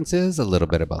preferences, a little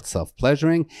bit about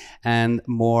self-pleasuring, and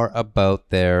more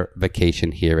about their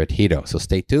vacation here at Hedo. So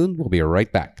stay tuned. We'll be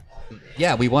right back.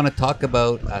 Yeah, we want to talk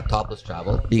about topless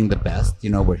travel being the best. You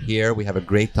know, we're here. We have a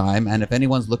great time. And if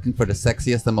anyone's looking for the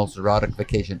sexiest and most erotic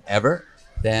vacation ever,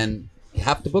 then you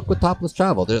have to book with Topless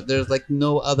Travel. There's like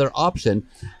no other option.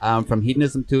 From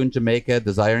Hedonism II in Jamaica,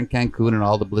 Desire in Cancun, and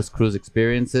all the Bliss Cruise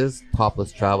experiences,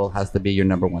 Topless Travel has to be your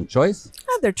number one choice.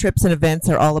 Their trips and events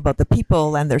are all about the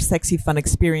people and their sexy, fun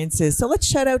experiences. So let's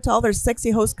shout out to all their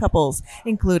sexy host couples,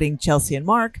 including Chelsea and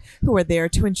Mark, who are there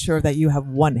to ensure that you have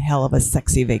one hell of a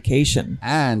sexy vacation.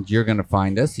 And you're going to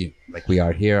find us, like we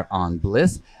are here on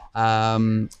Bliss,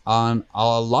 on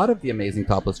a lot of the amazing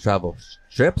Topless Travel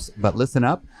trips. But listen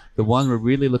up. The one we're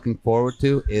really looking forward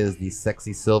to is the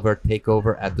Sexy Silver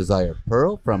Takeover at Desire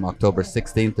Pearl from October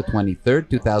 16th to 23rd,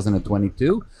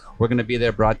 2022. We're going to be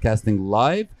there broadcasting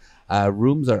live.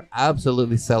 Rooms are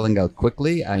absolutely selling out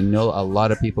quickly. I know a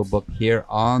lot of people book here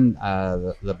on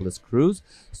the Bliss Cruise.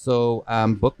 So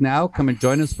book now. Come and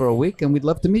join us for a week, and we'd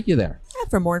love to meet you there.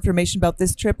 For more information about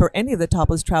this trip or any of the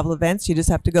Topless Travel events, you just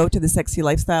have to go to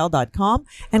thesexylifestyle.com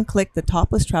and click the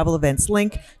Topless Travel events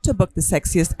link to book the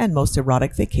sexiest and most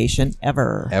erotic vacation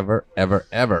ever. Ever.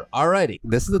 Alrighty.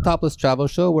 This is the Topless Travel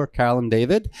Show. We're Carol and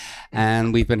David,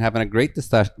 and we've been having a great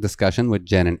discussion with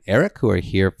Jen and Eric, who are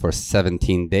here for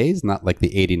 17 days, not like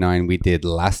the 89 we did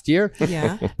last year.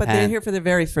 Yeah, but they're here for the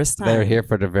very first time. They're here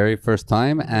for the very first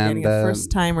time. And getting a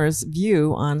first-timer's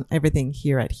view on everything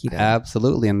here at Hedo.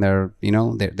 Absolutely. And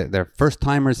they're first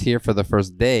timers here for the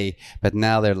first day, but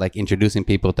now they're like introducing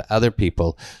people to other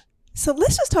people. So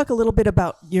let's just talk a little bit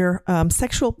about your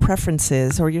sexual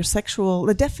preferences or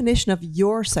the definition of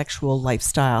your sexual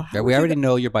lifestyle. Yeah, we already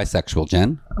know you're bisexual,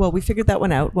 Jen. Well, we figured that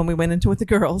one out when we went into it with the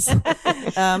girls. Tell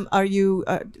us a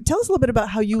little bit about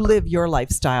how you live your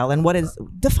lifestyle and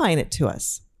define it to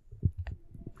us.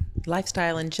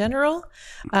 Lifestyle in general.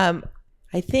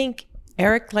 I think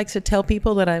Eric likes to tell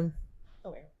people that I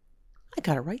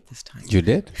got it right this time. You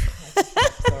did?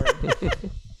 Sorry.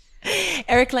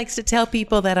 Eric likes to tell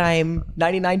people that I'm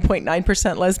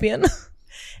 99.9% lesbian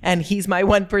and he's my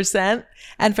 1%.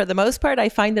 And for the most part, I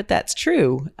find that that's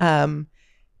true. And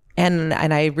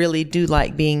I really do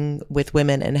like being with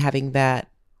women and having that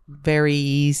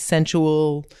very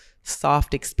sensual,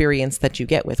 soft experience that you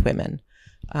get with women.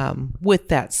 With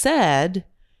that said,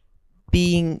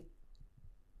 being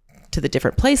to the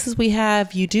different places we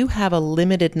have, you do have a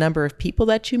limited number of people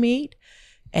that you meet.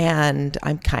 And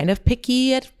I'm kind of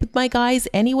picky with my guys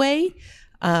anyway.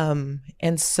 And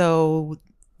so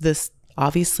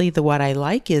what I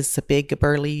like is a big,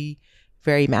 burly,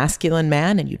 very masculine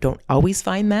man. And you don't always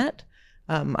find that.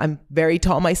 I'm very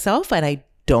tall myself and I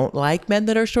don't like men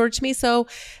that are short to me. So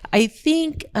I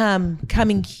think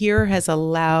coming here has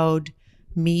allowed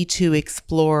me to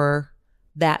explore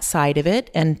that side of it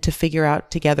and to figure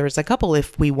out together as a couple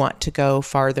if we want to go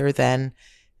farther than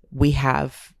we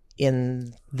have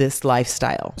in this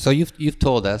lifestyle. So you've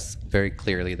told us very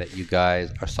clearly that you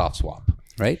guys are soft swap,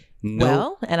 right? No.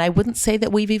 Well, and I wouldn't say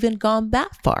that we've even gone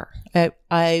that far.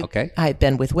 I've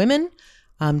been with women.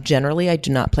 Generally, I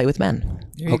do not play with men.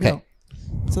 There you go.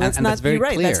 So that's you're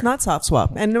right. Clear. That's not soft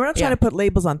swap. And we're not trying to put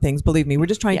labels on things. Believe me, we're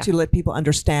just trying to let people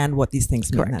understand what these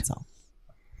things mean. Correct. That's all.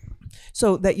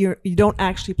 So that you don't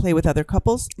actually play with other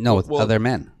couples? No, with other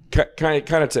men. Kind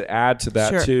of to add to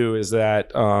that too is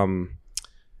that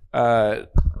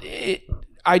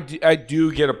I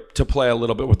do get to play a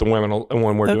little bit with the women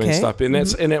when we're doing stuff,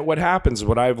 and what happens,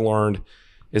 what I've learned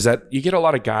is that you get a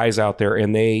lot of guys out there,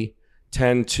 and they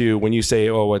tend to, when you say,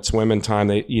 "Oh, it's women time,"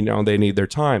 they need their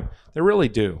time. They really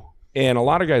do, and a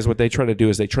lot of guys, what they try to do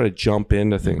is they try to jump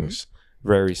into things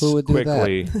very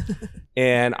quickly.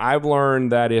 And I've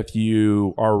learned that if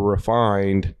you are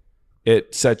refined,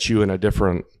 it sets you in a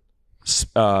different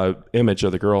image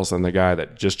of the girls than the guy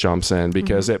that just jumps in,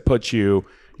 because it puts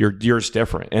yours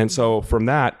different. And so from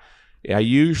that, I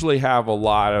usually have a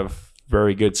lot of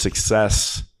very good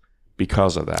success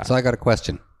because of that. So I got a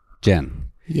question, Jen.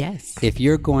 Yes. If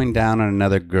you're going down on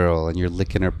another girl and you're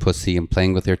licking her pussy and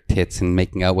playing with her tits and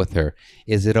making out with her,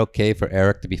 is it okay for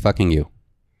Eric to be fucking you?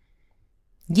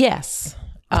 Yes.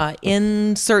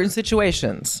 In certain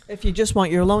situations. If you just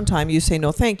want your alone time, you say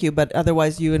no thank you, but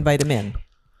otherwise you invite him in.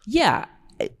 Yeah.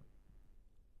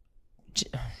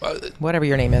 Whatever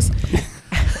your name is.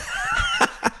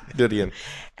 Didion.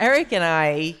 Eric and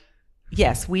I,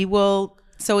 yes, we will.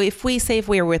 So if we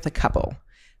are with a couple,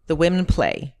 the women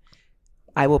play.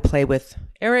 I will play with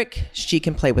Eric. She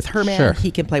can play with her man. Sure.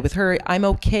 He can play with her. I'm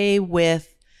okay with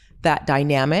that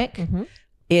dynamic. Mm-hmm.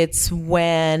 It's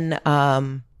when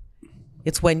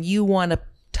you want to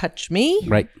touch me.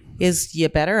 Right. Is you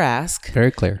better ask.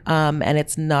 Very clear. And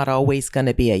it's not always going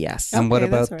to be a yes. And what Okay,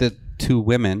 about that's right. the two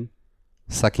women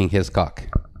sucking his cock?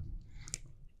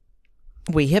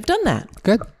 We have done that.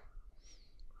 Good.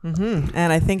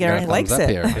 And I think Eric Got a likes thumbs up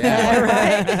it. here.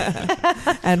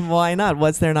 Yeah. And why not?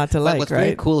 What's there not to But like, what's very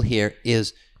right? cool here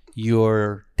is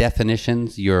your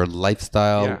definitions, your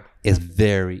lifestyle Yeah. is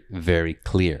very, very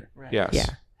clear. Yes. Yeah.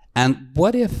 And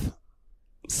what if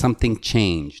something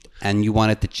changed and you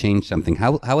wanted to change something?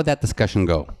 How would that discussion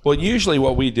go? Well, usually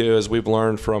what we do is we've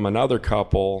learned from another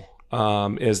couple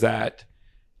is that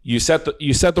you set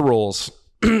the rules,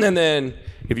 and then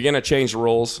if you're going to change the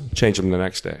rules, change them the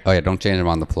next day. Oh yeah, don't change them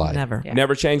on the fly. Never. Yeah.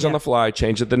 Never change on the fly.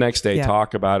 Change it the next day. Yeah.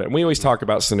 Talk about it. And we always talk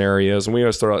about scenarios, and we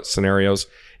always throw out scenarios.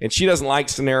 And she doesn't like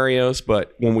scenarios,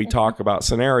 but when we talk about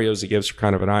scenarios, it gives her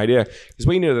kind of an idea, because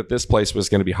we knew that this place was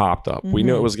going to be hopped up. We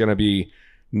knew it was going to be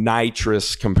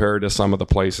nitrous compared to some of the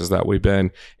places that we've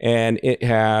been, and it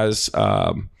has.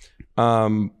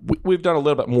 We've done a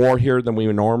little bit more here than we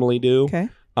would normally do. Okay.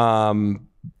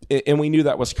 And we knew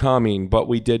that was coming, but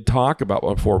we did talk about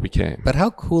it before we came. But how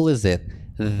cool is it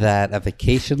that a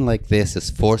vacation like this is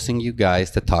forcing you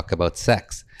guys to talk about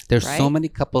sex? There's so Right. many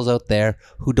couples out there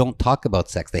who don't talk about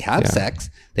sex. They have sex.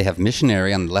 They have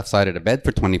missionary on the left side of the bed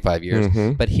for 25 years.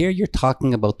 But here you're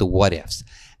talking about the what ifs.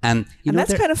 And, And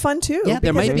that's kind of fun too, Yeah,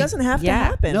 there because might it be- doesn't have to Yeah.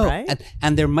 happen, no, right?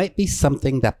 and there might be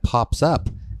something that pops up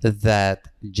that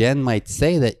Jen might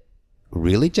say that,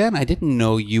 really, Jen? I didn't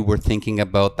know you were thinking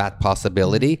about that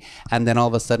possibility. And then all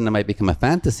of a sudden it might become a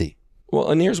fantasy.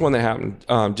 Well, and here's one that happened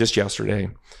just yesterday.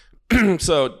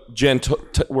 So Jen,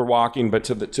 we're walking, but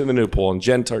to the new pool, and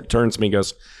Jen turns to me and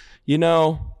goes,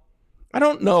 I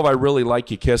don't know if I really like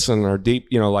you kissing or deep,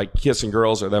 like kissing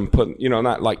girls or them putting,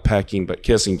 not like pecking, but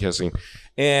kissing.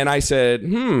 And I said,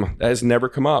 that has never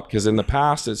come up, because in the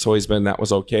past it's always been that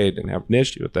was okay. I didn't have an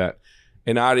issue with that.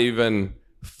 And not even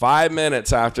 5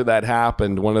 minutes after that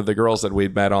happened, one of the girls that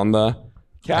we'd met on the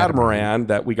catamaran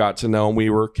that we got to know and we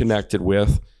were connected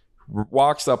with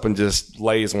walks up and just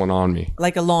lays one on me.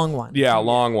 Like a long one. Yeah, a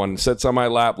long one. Sits on my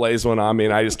lap, lays one on me,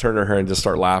 and I just turn to her and just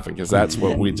start laughing, because that's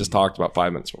what we just talked about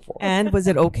 5 minutes before. And was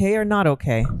it okay or not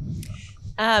okay?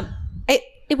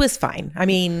 It was fine. I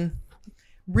mean,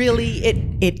 really,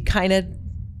 it kind of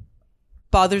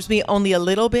bothers me only a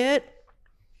little bit,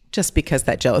 just because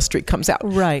that jealous streak comes out.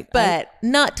 Right. But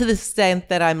not to the extent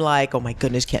that I'm like, oh my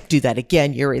goodness, can't do that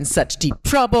again. You're in such deep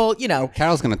trouble,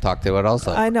 Carol's going to talk to it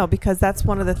also. I know, because that's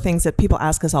one of the things that people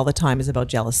ask us all the time is about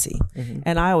jealousy.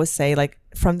 And I always say, like,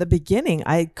 from the beginning,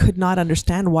 I could not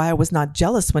understand why I was not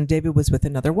jealous when David was with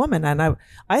another woman. And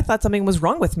I thought something was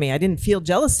wrong with me. I didn't feel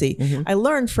jealousy. I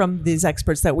learned from these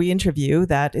experts that we interview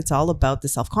that it's all about the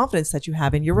self-confidence that you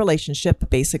have in your relationship,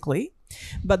 basically.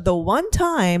 But the one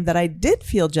time that I did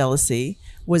feel jealousy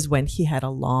was when he had a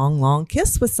long, long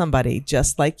kiss with somebody,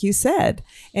 just like you said.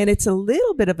 And it's a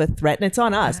little bit of a threat, and it's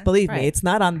on us. Believe me, right. it's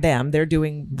not on them. They're not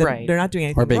doing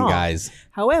anything We're being wrong. guys.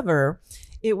 However,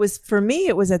 it was, for me,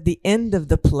 it was at the end of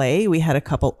the play. We had a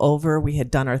couple over. We had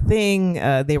done our thing.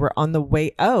 They were on the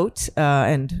way out,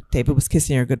 and David was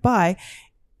kissing her goodbye.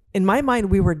 In my mind,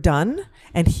 we were done,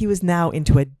 and he was now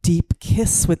into a deep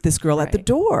kiss with this girl at the Right.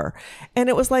 door. And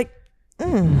it was like,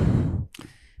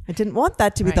 I didn't want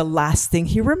that to be the last thing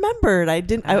he remembered.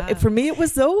 For me, it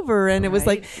was over, and it was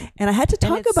like, and I had to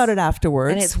talk about it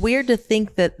afterwards. And it's weird to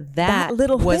think that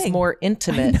little was thing. more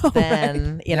intimate I know,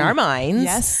 than in our minds,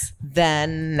 Yes.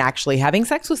 than actually having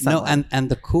sex with No, someone. and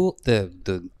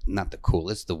the not the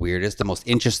coolest, the weirdest, the most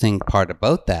interesting part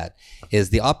about that is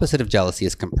the opposite of jealousy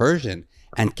is compersion.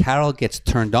 And Carol gets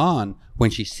turned on when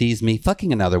she sees me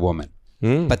fucking another woman.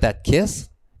 But that kiss,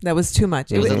 that was too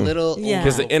much. it was a little, Yeah.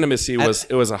 Because the intimacy was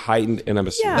a heightened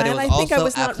intimacy. Yeah. but it And was I think I also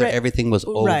was not after everything was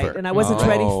over. Right, and I wasn't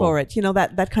ready for it.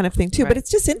 That kind of thing too. But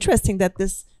it's just interesting that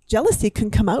this jealousy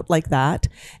can come out like that.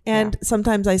 And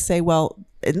sometimes I say, well,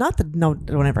 not that don't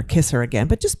ever kiss her again,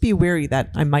 but just be wary that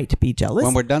I might be jealous.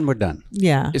 When we're done, we're done.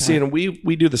 Yeah. You see, and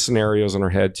we do the scenarios in our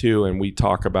head too, and we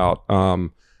talk about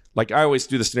like I always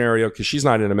do the scenario because she's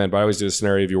not into men, but I always do the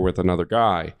scenario if you're with another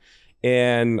guy.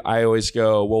 And I always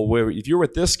go, well, if you're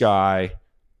with this guy,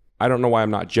 I don't know why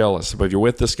I'm not jealous, but if you're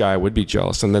with this guy, I would be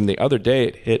jealous. And then the other day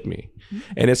it hit me.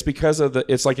 And it's because of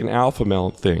it's like an alpha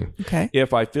male thing. Okay.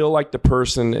 If I feel like the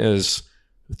person is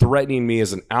threatening me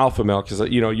as an alpha male, because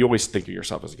you always think of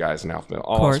yourself as a guy as an alpha male.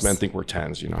 All us men think we're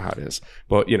 10s, you know how it is.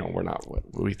 But we're not.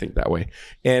 We think that way.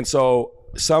 And so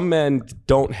some men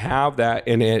don't have that,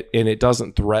 and it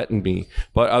doesn't threaten me,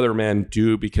 but other men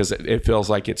do, because it feels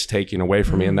like it's taking away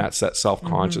from me, and that's that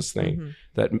self-conscious thing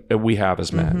that we have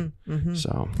as men.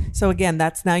 So again,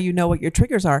 that's now you know what your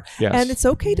triggers are. Yes. And it's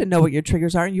okay to know what your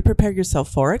triggers are, and you prepare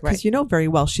yourself for it, because you know very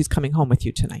well she's coming home with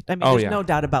you tonight. I mean, there's no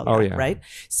doubt about that, right?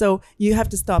 So you have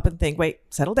to stop and think, wait,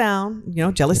 settle down,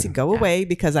 jealousy, go away,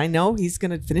 because I know he's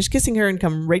going to finish kissing her and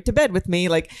come right to bed with me.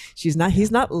 Like he's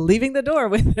not leaving the door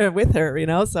with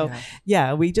her, So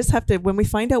we just have to, when we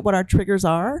find out what our triggers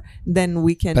are, then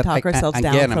we can talk ourselves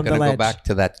down from the ledge. Again, I'm going to go back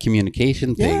to that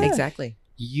communication thing. Exactly.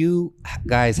 You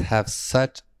guys have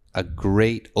such a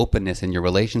great openness in your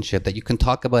relationship that you can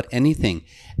talk about anything,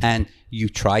 and you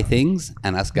try things.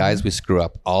 And us guys, we screw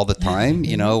up all the time.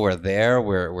 We're there,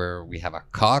 we have a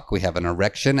cock, we have an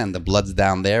erection, and the blood's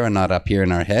down there and not up here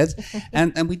in our heads,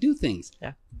 and we do things.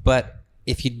 Yeah. But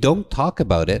if you don't talk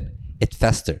about it, it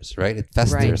festers, right? It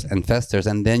festers and festers,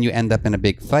 and then you end up in a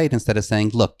big fight instead of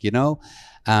saying, look,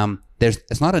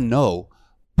 it's not a no,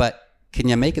 but can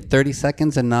you make it 30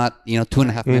 seconds and not,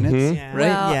 2.5 minutes? Yeah.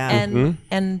 Right? Well,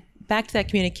 and back to that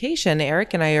communication,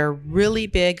 Eric and I are really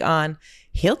big on,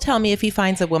 he'll tell me if he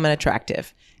finds a woman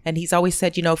attractive. And he's always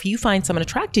said, if you find someone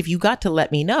attractive, you got to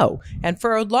let me know. And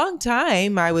for a long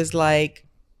time, I was like,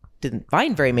 didn't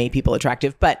find very many people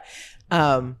attractive, but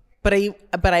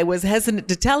I was hesitant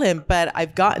to tell him. But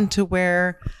I've gotten to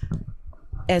where,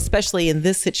 especially in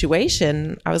this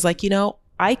situation, I was like,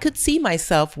 I could see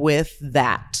myself with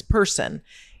that person.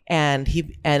 And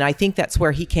I think that's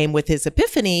where he came with his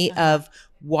epiphany of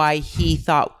why he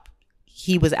thought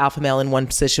he was alpha male in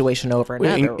one situation over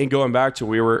another. And going back to,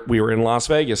 we were in Las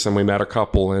Vegas and we met a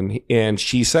couple, and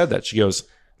she said that, she goes,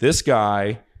 this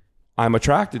guy I'm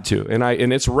attracted to.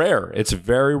 And it's rare. It's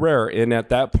very rare. And at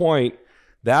that point,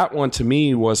 that one to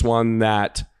me was one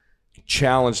that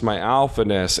challenged my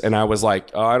alphaness, and I was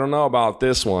like, I don't know about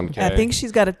this one. Okay? I think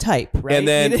she's got a type, right? And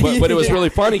then, but it was really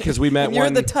funny because we met You're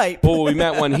one. the type. Well, we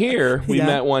met one here.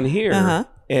 Met one here,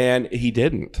 and he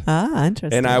didn't.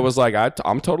 Interesting. And I was like,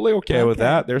 I'm totally okay with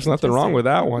that. There's nothing wrong with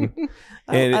that one.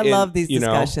 And I love these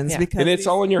discussions because it's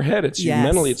all in your head. It's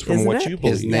mentally. It's from what you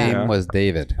believe. His name was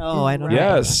David. Oh, I don't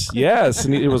know. Yes,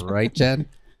 and it was right, Jen.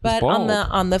 But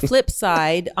on the flip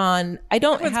side,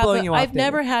 I've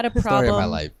never had a problem. Story of my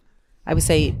life. I would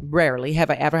say rarely have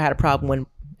I ever had a problem when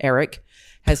Eric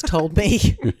has told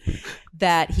me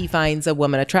that he finds a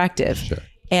woman attractive. Sure.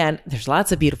 And there's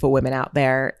lots of beautiful women out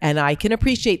there, and I can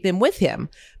appreciate them with him.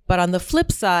 But on the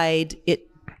flip side, it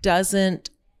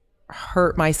doesn't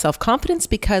hurt my self-confidence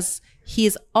because he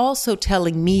is also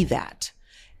telling me that.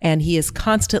 And he is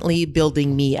constantly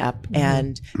building me up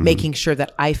and making sure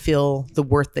that I feel the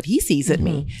worth that he sees in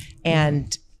me.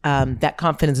 And that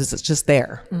confidence is just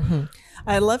there.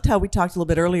 I loved how we talked a little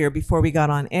bit earlier before we got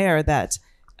on air that,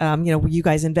 you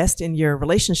guys invest in your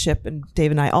relationship, and Dave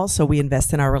and I also, we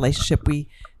invest in our relationship. We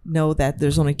know that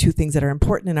there's only two things that are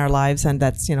important in our lives, and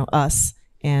that's, us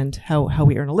and how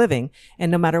we earn a living.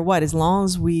 And no matter what, as long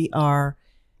as we are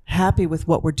happy with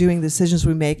what we're doing, the decisions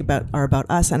we make are about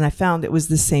us. And I found it was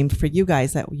the same for you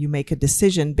guys, that you make a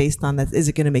decision based on that. Is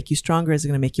it going to make you stronger? Is it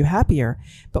going to make you happier?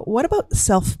 But what about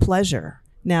self-pleasure?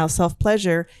 Now,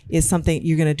 self-pleasure is something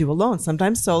you're going to do alone,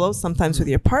 sometimes solo, sometimes with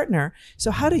your partner. So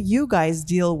how do you guys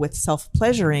deal with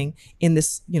self-pleasuring in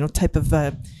this, type of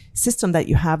system that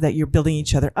you have, that you're building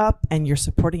each other up and you're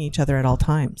supporting each other at all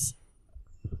times?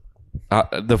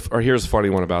 Here's the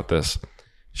funny one about this.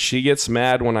 She gets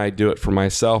mad when I do it for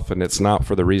myself, and it's not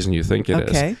for the reason you think it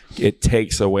is. It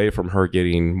takes away from her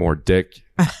getting more dick.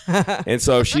 And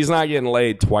so if she's not getting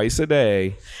laid twice a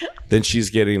day, then she's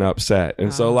getting upset.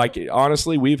 And so,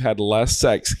 honestly, we've had less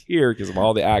sex here because of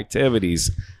all the activities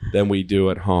than we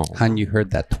do at home. Hun, you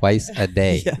heard that, twice a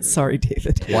day. Yeah, sorry,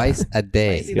 David. Twice a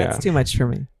day. See, that's too much for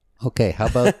me. Okay, how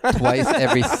about twice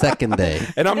every second day?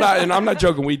 And I'm not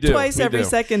joking. We do twice every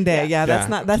second day. Yeah, that's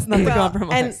not the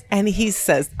compromise. And he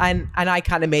says, and I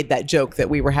kind of made that joke that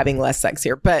we were having less sex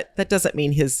here, but that doesn't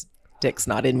mean his dick's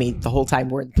not in me the whole time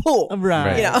we're in the pool.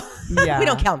 Right. Yeah. We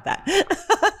don't count that.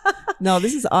 No,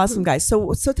 this is awesome, guys. So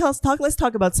let's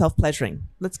talk about self-pleasuring.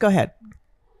 Let's go ahead.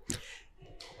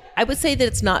 I would say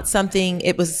that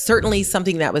it was certainly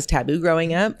something that was taboo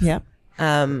growing up. Yeah.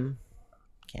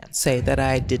 can't say that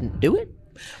I didn't do it,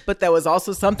 but that was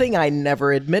also something I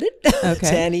never admitted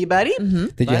to anybody.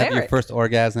 Did you have your first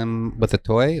orgasm with a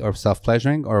toy or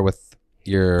self-pleasuring or with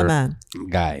your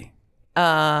guy?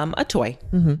 A toy.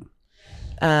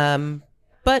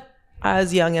 But I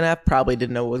was young enough, probably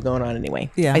didn't know what was going on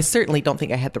anyway. Yeah. I certainly don't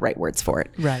think I had the right words for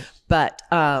it. Right. But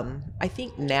I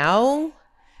think now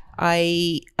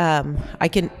I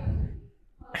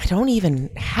don't even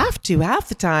have to half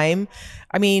the time.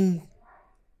 I mean,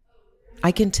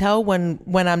 I can tell when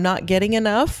I'm not getting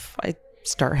enough. I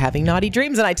start having naughty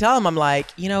dreams, and I tell him, I'm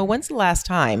like, when's the last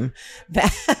time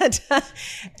that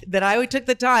that I took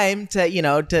the time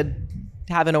to to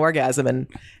have an orgasm, and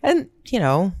I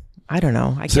don't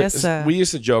know. I guess we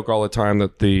used to joke all the time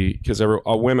that because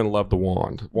women love the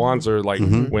wand. Wands are like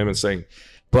women saying,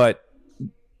 but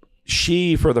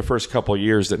she for the first couple of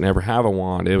years didn't ever have a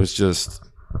wand. It was just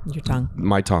your tongue,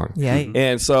 my tongue. Yeah.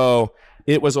 And so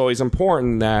it was always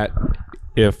important that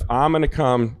if I'm going to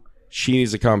come, she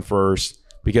needs to come first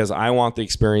because I want the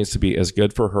experience to be as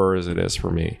good for her as it is for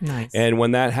me. Nice. And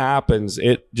when that happens,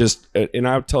 and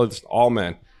I tell this to all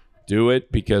men. Do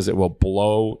it because it will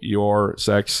blow your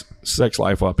sex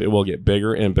life up. It will get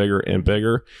bigger and bigger and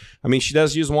bigger. I mean, she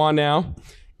does use wand now,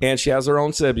 and she has her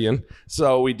own Sybian.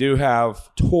 So we do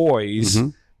have toys,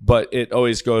 but it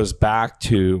always goes back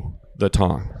to the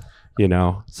tongue,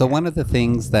 So one of the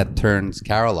things that turns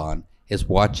Carol on is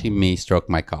watching me stroke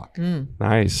my cock.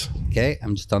 Nice. Okay,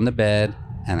 I'm just on the bed,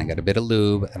 and I got a bit of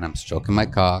lube, and I'm stroking my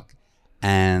cock.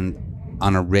 And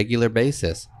on a regular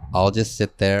basis, I'll just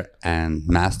sit there and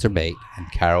masturbate, and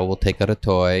Carol will take out a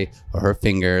toy or her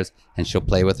fingers, and she'll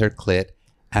play with her clit.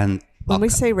 And when we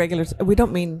say regular, we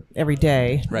don't mean every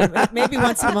day. Right. Maybe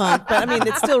once a month, but I mean,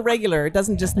 it's still regular. It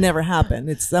doesn't just never happen.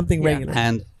 It's something regular.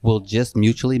 And we'll just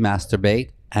mutually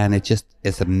masturbate, and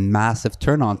it's a massive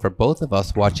turn on for both of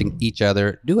us watching each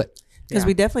other do it. Because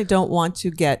we definitely don't want to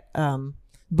get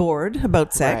bored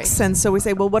about sex. Right. And so we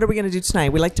say, well, what are we going to do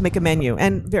tonight? We like to make a menu.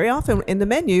 And very often in the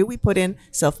menu, we put in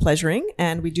self-pleasuring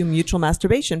and we do mutual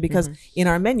masturbation because in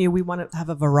our menu, we want to have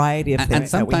a variety of things. And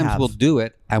sometimes we'll do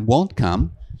it and won't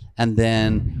come. And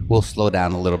then we'll slow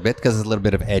down a little bit because there's a little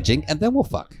bit of edging, and then we'll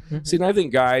fuck. See, and I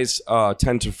think guys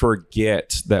tend to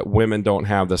forget that women don't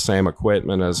have the same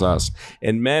equipment as us.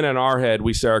 And men in our head,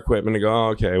 we see our equipment and go, oh,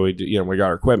 okay, we got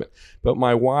our equipment. But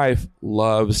my wife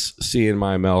loves seeing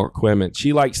my male equipment.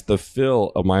 She likes the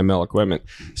feel of my male equipment.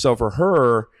 So for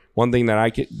her, one thing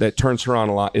that turns her on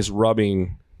a lot is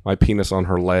rubbing my penis on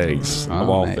her legs, of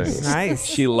all things. Nice.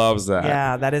 She loves that.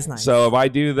 Yeah, that is nice. So if I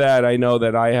do that, I know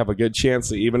that I have a good chance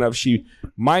that even if she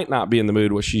might not be in the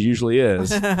mood, which she usually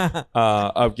is,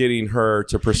 of getting her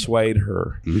to persuade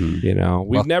her.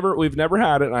 We've never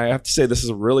had it, and I have to say this is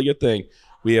a really good thing.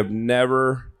 We have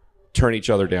never turned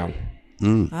each other down.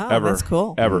 Oh, ever. That's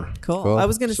cool. Ever. Cool. I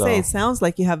was going to say, it sounds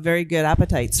like you have very good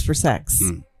appetites for sex.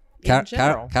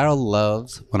 Carol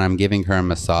loves when I'm giving her a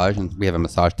massage, and we have a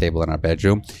massage table in our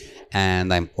bedroom,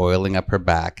 and I'm oiling up her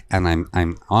back, and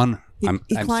I'm climbs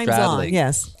straddling. on,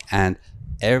 yes. And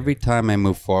every time I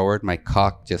move forward, my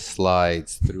cock just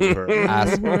slides through her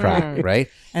ass crack, right?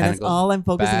 And that's all I'm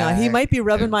focusing on. He might be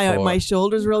rubbing my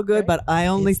shoulders real good, but I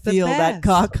only feel that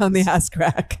cock on the ass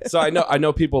crack. So I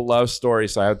know people love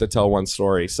stories, so I have to tell one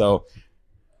story. So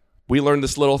we learned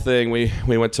this little thing. We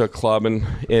went to a club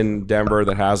in Denver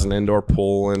that has an indoor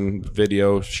pool and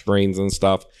video screens and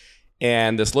stuff.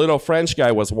 And this little French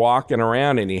guy was walking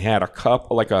around, and he had a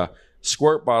cup, like a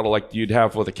squirt bottle like you'd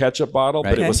have with a ketchup bottle,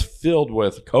 but it was filled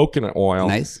with coconut oil.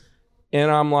 Nice.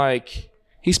 And I'm like,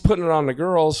 he's putting it on the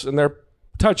girls, and they're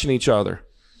touching each other.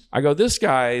 I go, this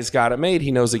guy's got it made.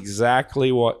 He knows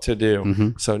exactly what to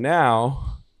do. So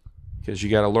now, because you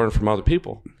got to learn from other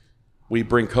people, we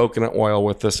bring coconut oil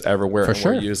with us everywhere. For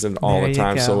sure. We're using it all the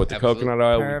time. So with the coconut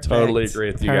oil, we totally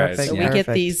agree with you guys. So we get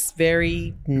these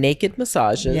very naked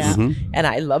massages, and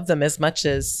I love them as much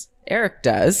as Eric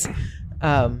does.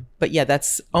 But yeah,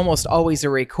 that's almost always a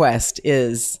request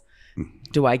is,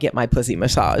 do I get my pussy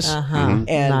massage? And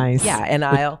nice. Yeah,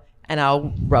 and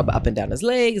I'll rub up and down his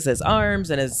legs, his arms,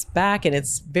 and his back, and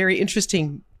it's very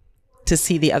interesting to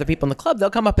see the other people in the club. They'll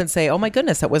come up and say, oh my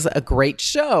goodness, that was a great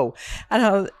show.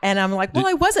 And I'm like, well,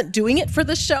 I wasn't doing it for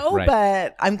the show,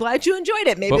 but I'm glad you enjoyed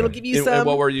it. Maybe it'll give you some. And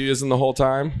what were you using the whole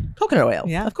time? Coconut oil.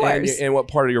 Yeah, of course. And what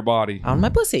part of your body? On my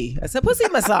pussy. It's a pussy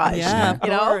massage. Yeah, of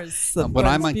course. When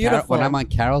I'm on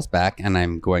Carol's back and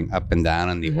I'm going up and down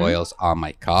and the oil's on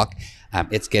my cock,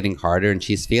 it's getting harder and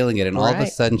she's feeling it, and all of a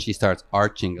sudden she starts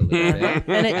arching a little bit,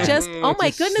 and it just, oh my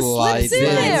goodness, slips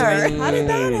in there. How did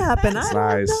that happen? I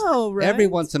don't know. right? Every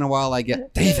once in a while, I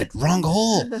get David, wrong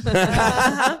hole. It's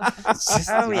just,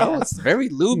 it's very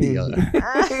looby.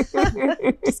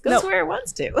 Just goes where it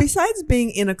wants to. Besides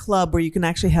being in a club where you can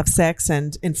actually have sex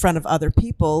and in front of other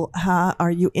people,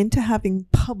 are you into having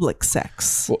public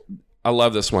sex? Well, I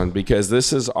love this one because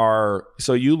this is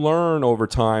so you learn over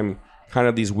time kind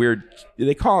of these weird,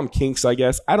 they call them kinks, I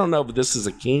guess. I don't know if this is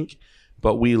a kink,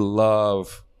 but we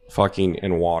love fucking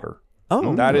in water.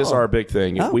 Oh, that is our big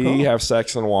thing. If we have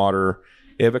sex in water,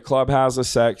 if a club has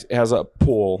a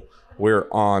pool, we're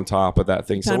on top of that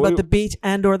thing. Talking about the beach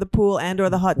and or the pool and or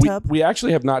the hot tub? We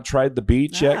actually have not tried the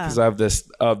beach yet because of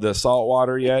the salt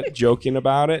water yet, joking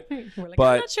about it. We're like,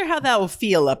 but I'm not sure how that will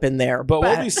feel up in there. But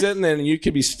we'll be sitting there and you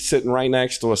could be sitting right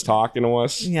next to us talking to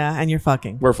us. Yeah, and you're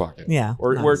fucking. We're fucking. Yeah.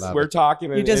 We're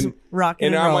talking. You're just rocking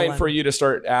and I'm rolling. waiting for you to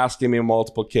start asking me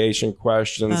multiplication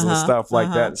questions and stuff like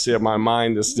that and see if my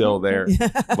mind is still there.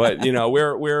 But,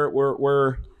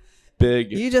 we're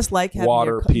big you just like having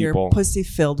water your pussy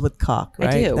filled with cock, right?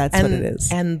 I do. That's what it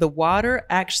is. And the water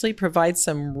actually provides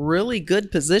some really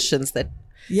good positions that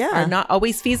are not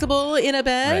always feasible in a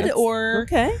bed or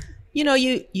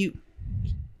you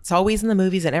it's always in the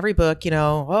movies and every book,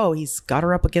 he's got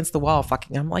her up against the wall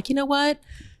fucking. I'm like, you know what?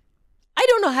 I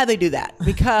don't know how they do that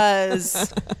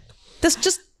because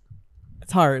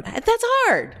it's hard. That's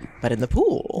hard. But in the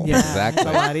pool. Yeah, exactly.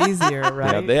 It's a lot easier,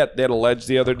 right? Yeah, they had a ledge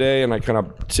the other day and I kind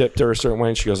of tipped her a certain way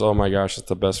and she goes, oh my gosh, it's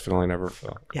the best feeling I ever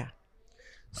felt. Yeah.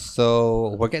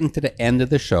 So we're getting to the end of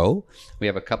the show. We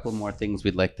have a couple more things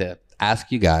we'd like to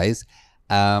ask you guys.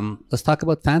 Let's talk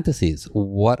about fantasies.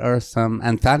 What are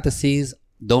and fantasies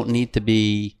don't need to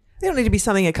be... They don't need to be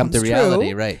something that comes to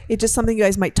reality, true. right? It's just something you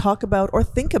guys might talk about or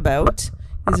think about.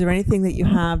 Is there anything that you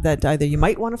have that either you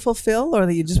might want to fulfill or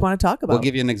that you just want to talk about? We'll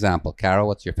give you an example. Carol,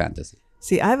 what's your fantasy?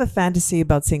 See, I have a fantasy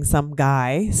about seeing some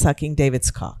guy sucking David's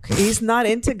cock. He's not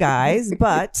into guys,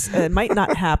 but it might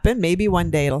not happen. Maybe one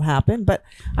day it'll happen, but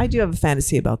I do have a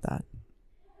fantasy about that.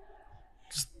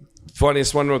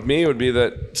 Funniest one with me would be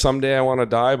that someday I want to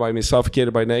die by being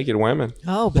suffocated by naked women.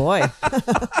 Oh, boy.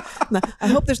 I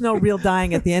hope there's no real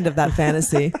dying at the end of that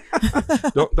fantasy.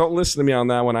 Don't listen to me on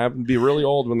that one. I have to be really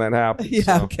old when that happens.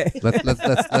 Yeah, so. okay.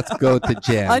 Let's go to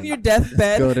Jen. On your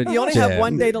dedeathbed, you only have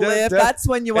one day to live. That's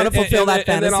when you want to fulfill that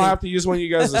fantasy. And then I'll have to use one of you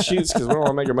guys as sheets because we don't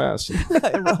want to make a mess.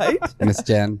 Right? Miss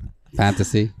Jen,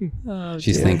 fantasy.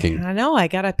 She's thinking. I know. I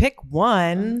got to pick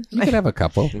one. You could have a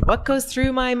couple. Do What goes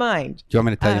through my mind? you want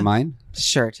me to tell you mine?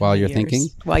 Sure. While you're thinking?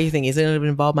 While you're thinking. Is it going to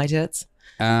involve my tits?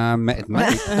 It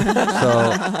might.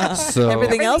 So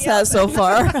Everything else has so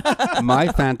far. my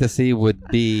fantasy would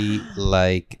be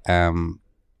like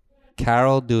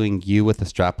Carol doing you with the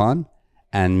strap on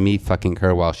and me fucking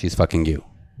her while she's fucking you.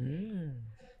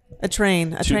 A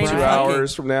train. Two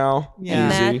hours from now.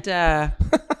 Yeah. Easy.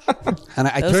 And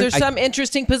Those are some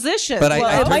interesting positions. But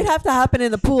Well, it might have to happen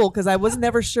in the pool because I was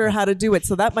never sure how to do it.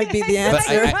 So that might be the But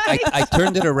answer. I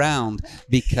turned it around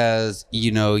because,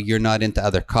 you're not into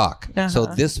other cock. So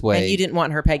this way... And you didn't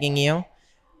want her pegging you?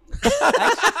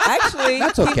 Actually,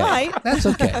 That's he okay. might.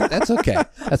 That's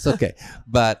okay.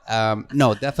 But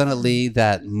no, definitely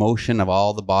that motion of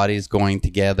all the bodies going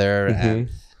together.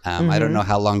 And I don't know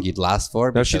how long you'd last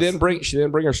for. No, she didn't bring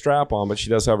her strap on, but she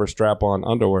does have her strap on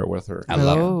underwear with her. I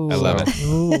love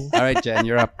it. All right, Jen,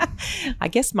 you're up. I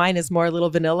guess mine is more a little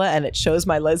vanilla and it shows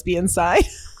my lesbian side.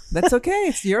 That's okay.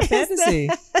 It's your fantasy.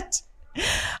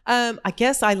 I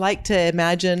guess I like to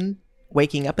imagine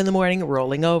waking up in the morning,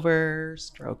 rolling over,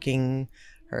 stroking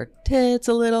her tits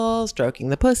a little, stroking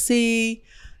the pussy,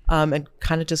 and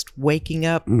kind of just waking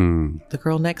up the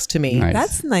girl next to me. Nice.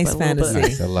 That's a nice fantasy.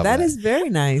 Nice. I love That that. is very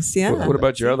nice. Yeah. What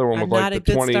about your other one I'm with not like a the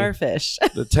good 20, starfish.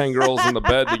 the 10 girls in the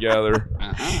bed together?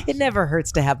 It never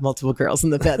hurts to have multiple girls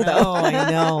in the bed, though. Oh,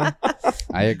 I know.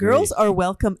 I agree. Girls are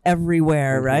welcome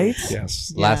everywhere, right?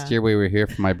 Yes. Last year we were here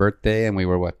for my birthday and we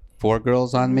were, 4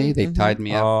 girls on me? They tied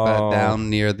me up down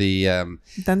near the...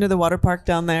 Under the water park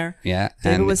down there. Yeah,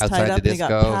 David and was tied outside up the and he got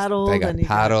disco, paddled I got and he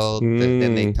got- paddled.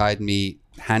 Then they tied me,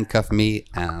 handcuffed me,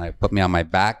 and they put me on my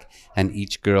back. And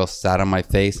each girl sat on my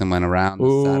face and went around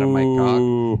and sat on my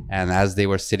cock. And as they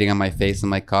were sitting on my face and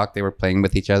my cock, they were playing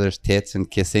with each other's tits and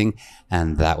kissing.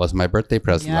 And that was my birthday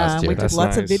present last year. We took That's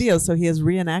lots nice. of videos, so he has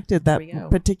reenacted that There we go.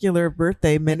 particular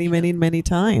birthday many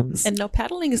times. And no,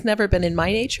 paddling has never been in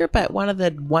my nature, but one of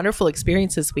the wonderful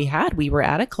experiences we had, we were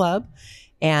at a club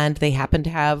and they happened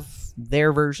to have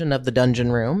their version of the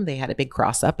dungeon room. They had a big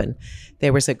cross up and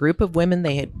there was a group of women.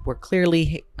 Were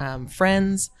clearly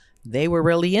friends. They were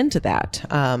really into that.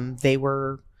 They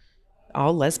were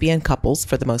all lesbian couples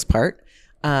for the most part.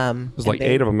 It was like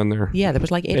 8 of them in there. Yeah, there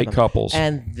was like 8 of them. couples.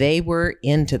 And they were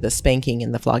into the spanking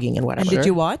and the flogging and whatever. And did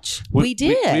you watch? We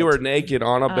did. We were naked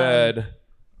on a bed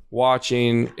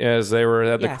watching as they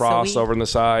had the cross over on the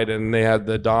side, and they had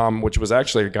the dom, which was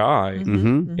actually a guy,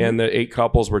 and the 8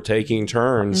 couples were taking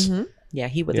turns. Yeah,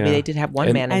 they did have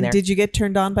one man in there. And did you get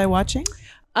turned on by watching?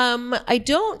 I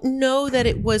don't know that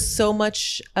it was so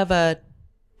much of a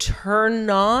turn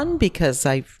on because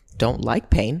I don't like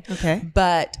pain. Okay.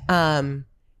 But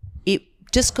it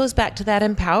just goes back to that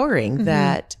empowering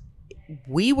that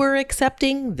we were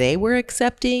accepting, they were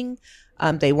accepting.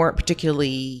 They weren't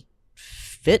particularly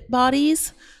fit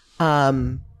bodies.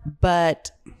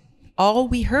 But all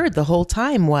we heard the whole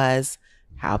time was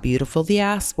how beautiful the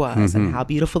ass was and how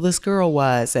beautiful this girl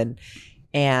was.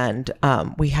 And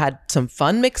we had some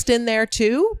fun mixed in there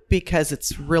too, because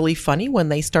it's really funny when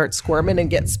they start squirming and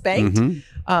get spanked.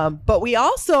 But we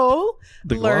also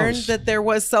learned that there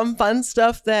was some fun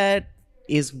stuff that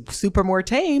is super more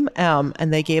tame.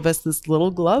 And they gave us this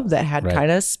little glove that had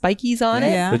kind of spikies on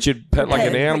it. That you'd pet like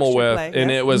an animal with, and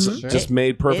it was just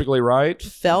made perfectly right.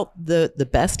 Felt the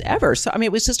best ever. So, I mean,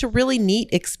 it was just a really neat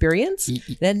experience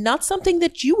and not something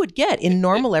that you would get in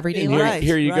normal everyday life.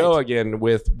 Here you go again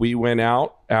we went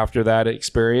out after that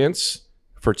experience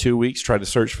for 2 weeks, tried to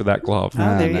search for that glove.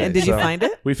 And did you find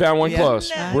it? We found one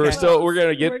close. We're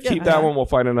going to keep that one. We'll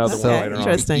find another one later on.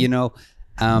 Interesting. You know,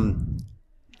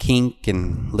 kink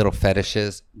and little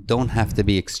fetishes don't have to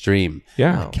be extreme.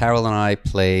 Yeah. Carol and I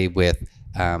play with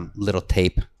little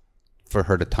tape for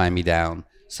her to tie me down,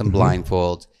 some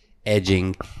blindfolds,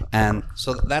 edging, and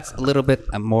so that's a little bit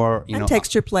more, and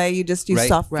texture play. You just use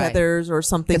soft feathers or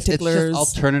something, ticklers. It's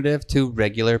just alternative to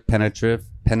regular penetrative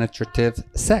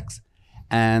sex,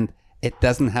 and it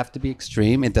doesn't have to be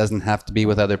extreme. It doesn't have to be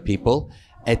with other people.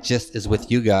 It just is with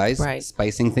you guys,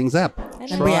 spicing things up.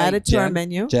 And we add it to our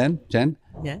menu. Jen,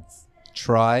 Yes.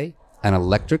 try an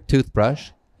electric toothbrush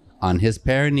on his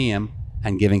perineum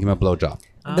and giving him a blowjob.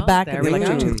 The back of the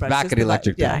electric toothbrush. Back of the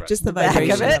electric toothbrush. Yeah, just the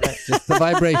vibration of it. Just the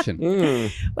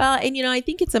vibration. Well, and I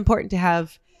think it's important to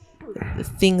have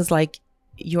things like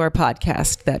your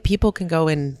podcast that people can go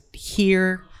and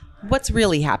hear what's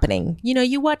really happening.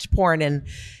 You watch porn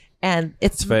and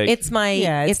it's fake. It's my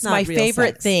real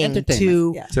favorite sex. thing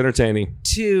It's entertaining.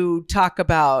 to talk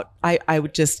about.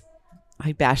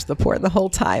 I bash the porn the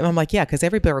whole time. I'm like, because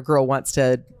every girl wants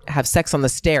to have sex on the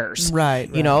stairs. Right.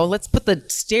 Let's put the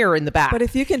stair in the back. But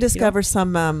if you can discover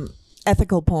some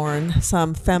ethical porn,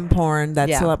 some femme porn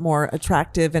that's a lot more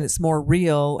attractive and it's more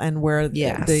real, and where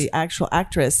the actual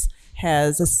actress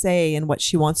has a say in what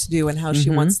she wants to do and how she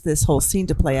wants this whole scene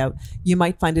to play out, you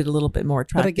might find it a little bit more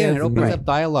attractive. But again, it opens up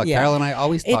dialogue. Yeah. Carol and I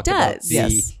always talk about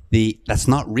the that's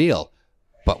not real.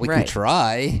 But we can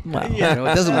try. Well, it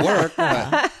doesn't work.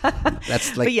 But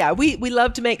that's like. But yeah, we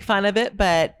love to make fun of it,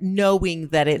 but knowing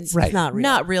that it's not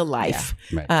real life.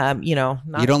 Yeah. Right.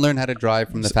 You don't learn how to drive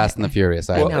from the Fast and the Furious.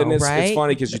 I know, and it's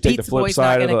funny because you take the flip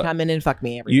side of the. Come in and fuck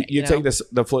me every day. You take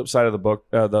the flip side of the book,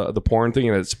 the porn thing,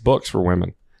 and it's books for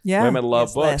women. Yeah, women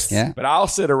love books. Yeah. But I'll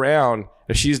sit around.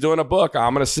 If she's doing a book,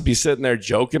 I'm going to be sitting there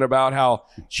joking about how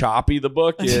choppy the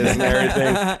book is and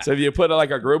everything. So if you put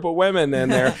like a group of women in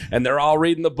there and they're all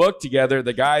reading the book together,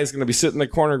 the guy is going to be sitting in the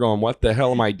corner going, what the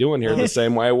hell am I doing here? The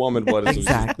same way a woman would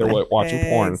if they're watching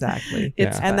porn. Exactly.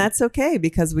 And that's okay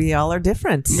because we all are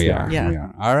different. We are. Yeah. We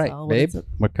are. All right, babe.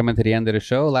 We're coming to the end of the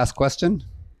show. Last question.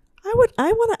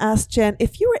 I want to ask Jen,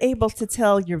 if you were able to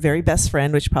tell your very best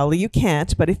friend, which probably you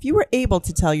can't, but if you were able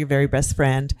to tell your very best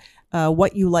friend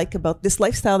what you like about this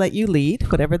lifestyle that you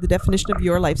lead, whatever the definition of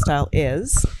your lifestyle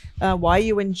is, why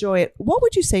you enjoy it, what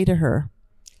would you say to her?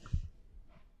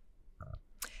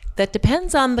 That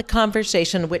depends on the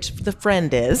conversation, which the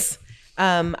friend is.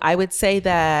 I would say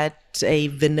that a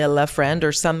vanilla friend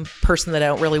or some person that I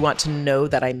don't really want to know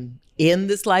that I'm in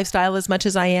this lifestyle as much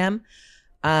as I am,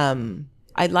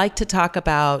 I'd like to talk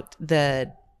about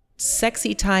the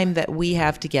sexy time that we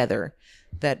have together,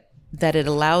 that it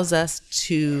allows us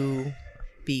to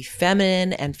be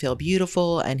feminine and feel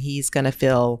beautiful, and he's going to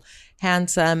feel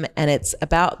handsome. And it's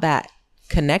about that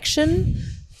connection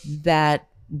that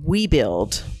we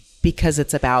build because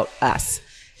it's about us.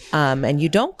 And you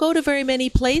don't go to very many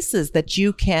places that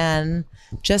you can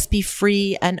just be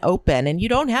free and open, and you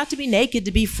don't have to be naked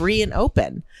to be free and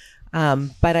open.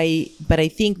 But I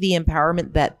think the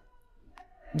empowerment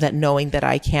that knowing that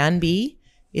I can be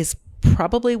is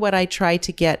probably what I try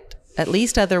to get at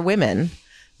least other women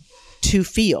to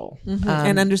feel.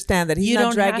 And understand that he's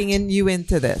not dragging you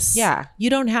into this. Yeah. You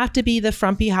don't have to be the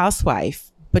frumpy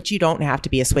housewife, but you don't have to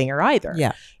be a swinger either.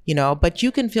 Yeah. But you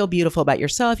can feel beautiful about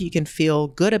yourself. You can feel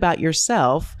good about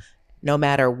yourself no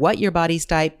matter what your body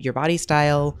type, your body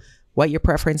style, what your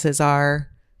preferences are,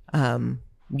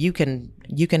 you can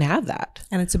have that.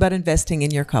 And it's about investing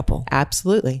in your couple.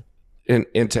 Absolutely.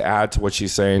 And to add to what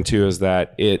she's saying too is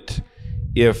that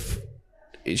if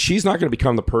she's not going to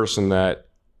become the person that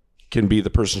can be the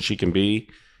person she can be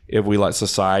if we let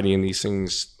society and these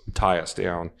things tie us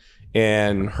down.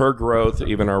 And her growth,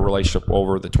 even our relationship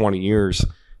over the 20 years,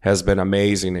 has been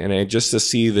amazing. And just to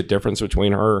see the difference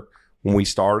between her when we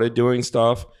started doing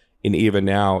stuff and even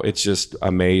now, it's just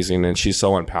amazing. And she's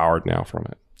so empowered now from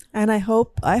it. And I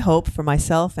hope for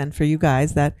myself and for you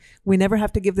guys that we never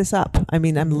have to give this up. I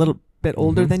mean, I'm a little bit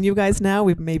older than you guys now.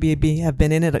 We maybe have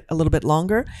been in it a little bit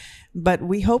longer, but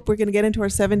we hope we're going to get into our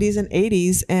 70s and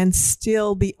 80s and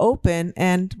still be open.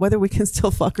 And whether we can still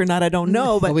fuck or not, I don't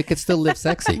know. But well, we could still live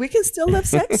sexy. We can still live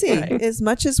sexy as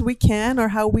much as we can, or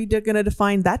how we are going to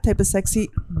define that type of sexy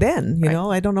then. You know,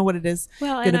 I don't know what it is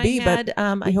going to be, but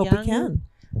we hope we can.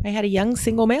 I had a young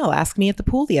single male ask me at the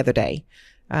pool the other day.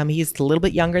 He's a little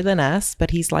bit younger than us,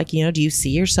 but he's like, you know, do you see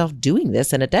yourself doing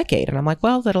this in a decade? And I'm like,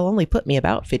 well, that'll only put me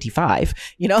about 55,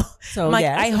 you know? So I'm like,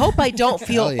 I hope I don't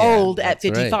feel old at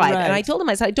 55. Right. And I told him,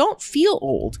 I said, I don't feel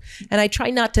old. And I try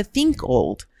not to think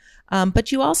old.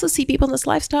 But you also see people in this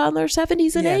lifestyle in their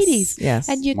 70s and 80s. Yes.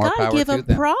 And you got to give them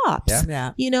props,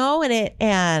 you know,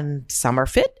 and some are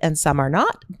fit and some are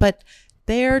not, but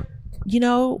they're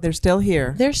still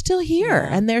here. They're still here,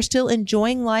 and they're still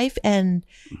enjoying life and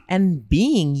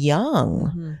being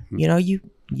young. Mm-hmm. You know,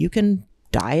 you can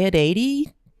die at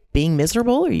 80 being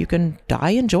miserable, or you can die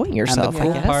enjoying yourself.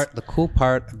 And the cool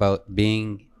part about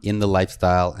being in the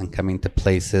lifestyle and coming to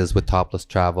places with topless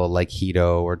travel like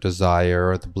Hedo or Desire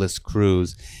or the Bliss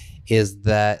Cruise is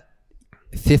that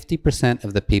 50%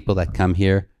 of the people that come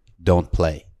here don't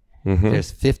play. Mm-hmm.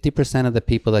 There's 50% of the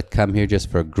people that come here just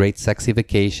for a great sexy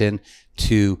vacation,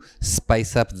 to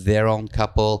spice up their own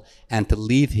couple, and to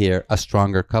leave here a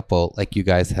stronger couple, like you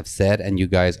guys have said and you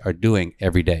guys are doing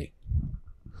every day.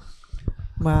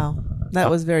 Wow. That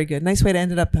was very good. Nice way to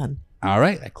end it up, hon. All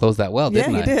right. I closed that well,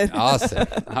 didn't I? Yeah, you did. Awesome.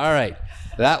 All right.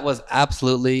 That was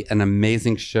absolutely an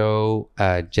amazing show.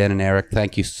 Jen and Eric,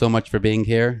 thank you so much for being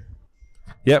here.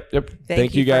 Yep.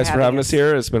 Thank you guys for having us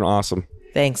here. It's been awesome.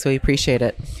 Thanks. We appreciate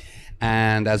it.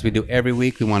 And as we do every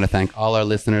week, we want to thank all our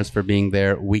listeners for being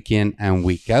there week in and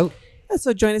week out.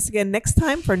 So join us again next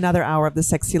time for another hour of The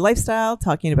Sexy Lifestyle,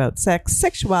 talking about sex,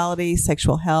 sexuality,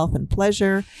 sexual health, and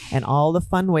pleasure, and all the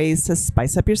fun ways to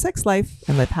spice up your sex life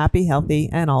and live happy, healthy,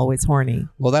 and always horny.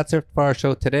 Well, that's it for our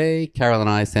show today. Carol and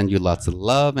I send you lots of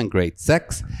love and great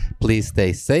sex. Please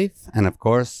stay safe. And of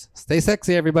course, stay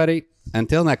sexy, everybody.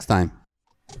 Until next time.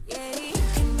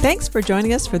 Thanks for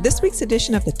joining us for this week's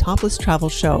edition of the Topless Travel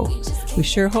Show. We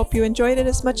sure hope you enjoyed it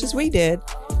as much as we did.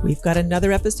 We've got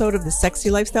another episode of the Sexy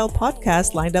Lifestyle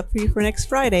Podcast lined up for you for next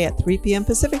Friday at 3 p.m.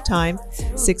 Pacific Time,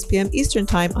 6 p.m. Eastern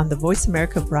Time on the Voice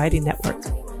America Variety Network.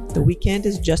 The weekend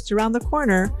is just around the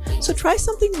corner, so try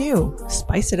something new.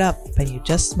 Spice it up, and you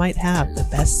just might have the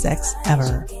best sex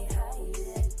ever.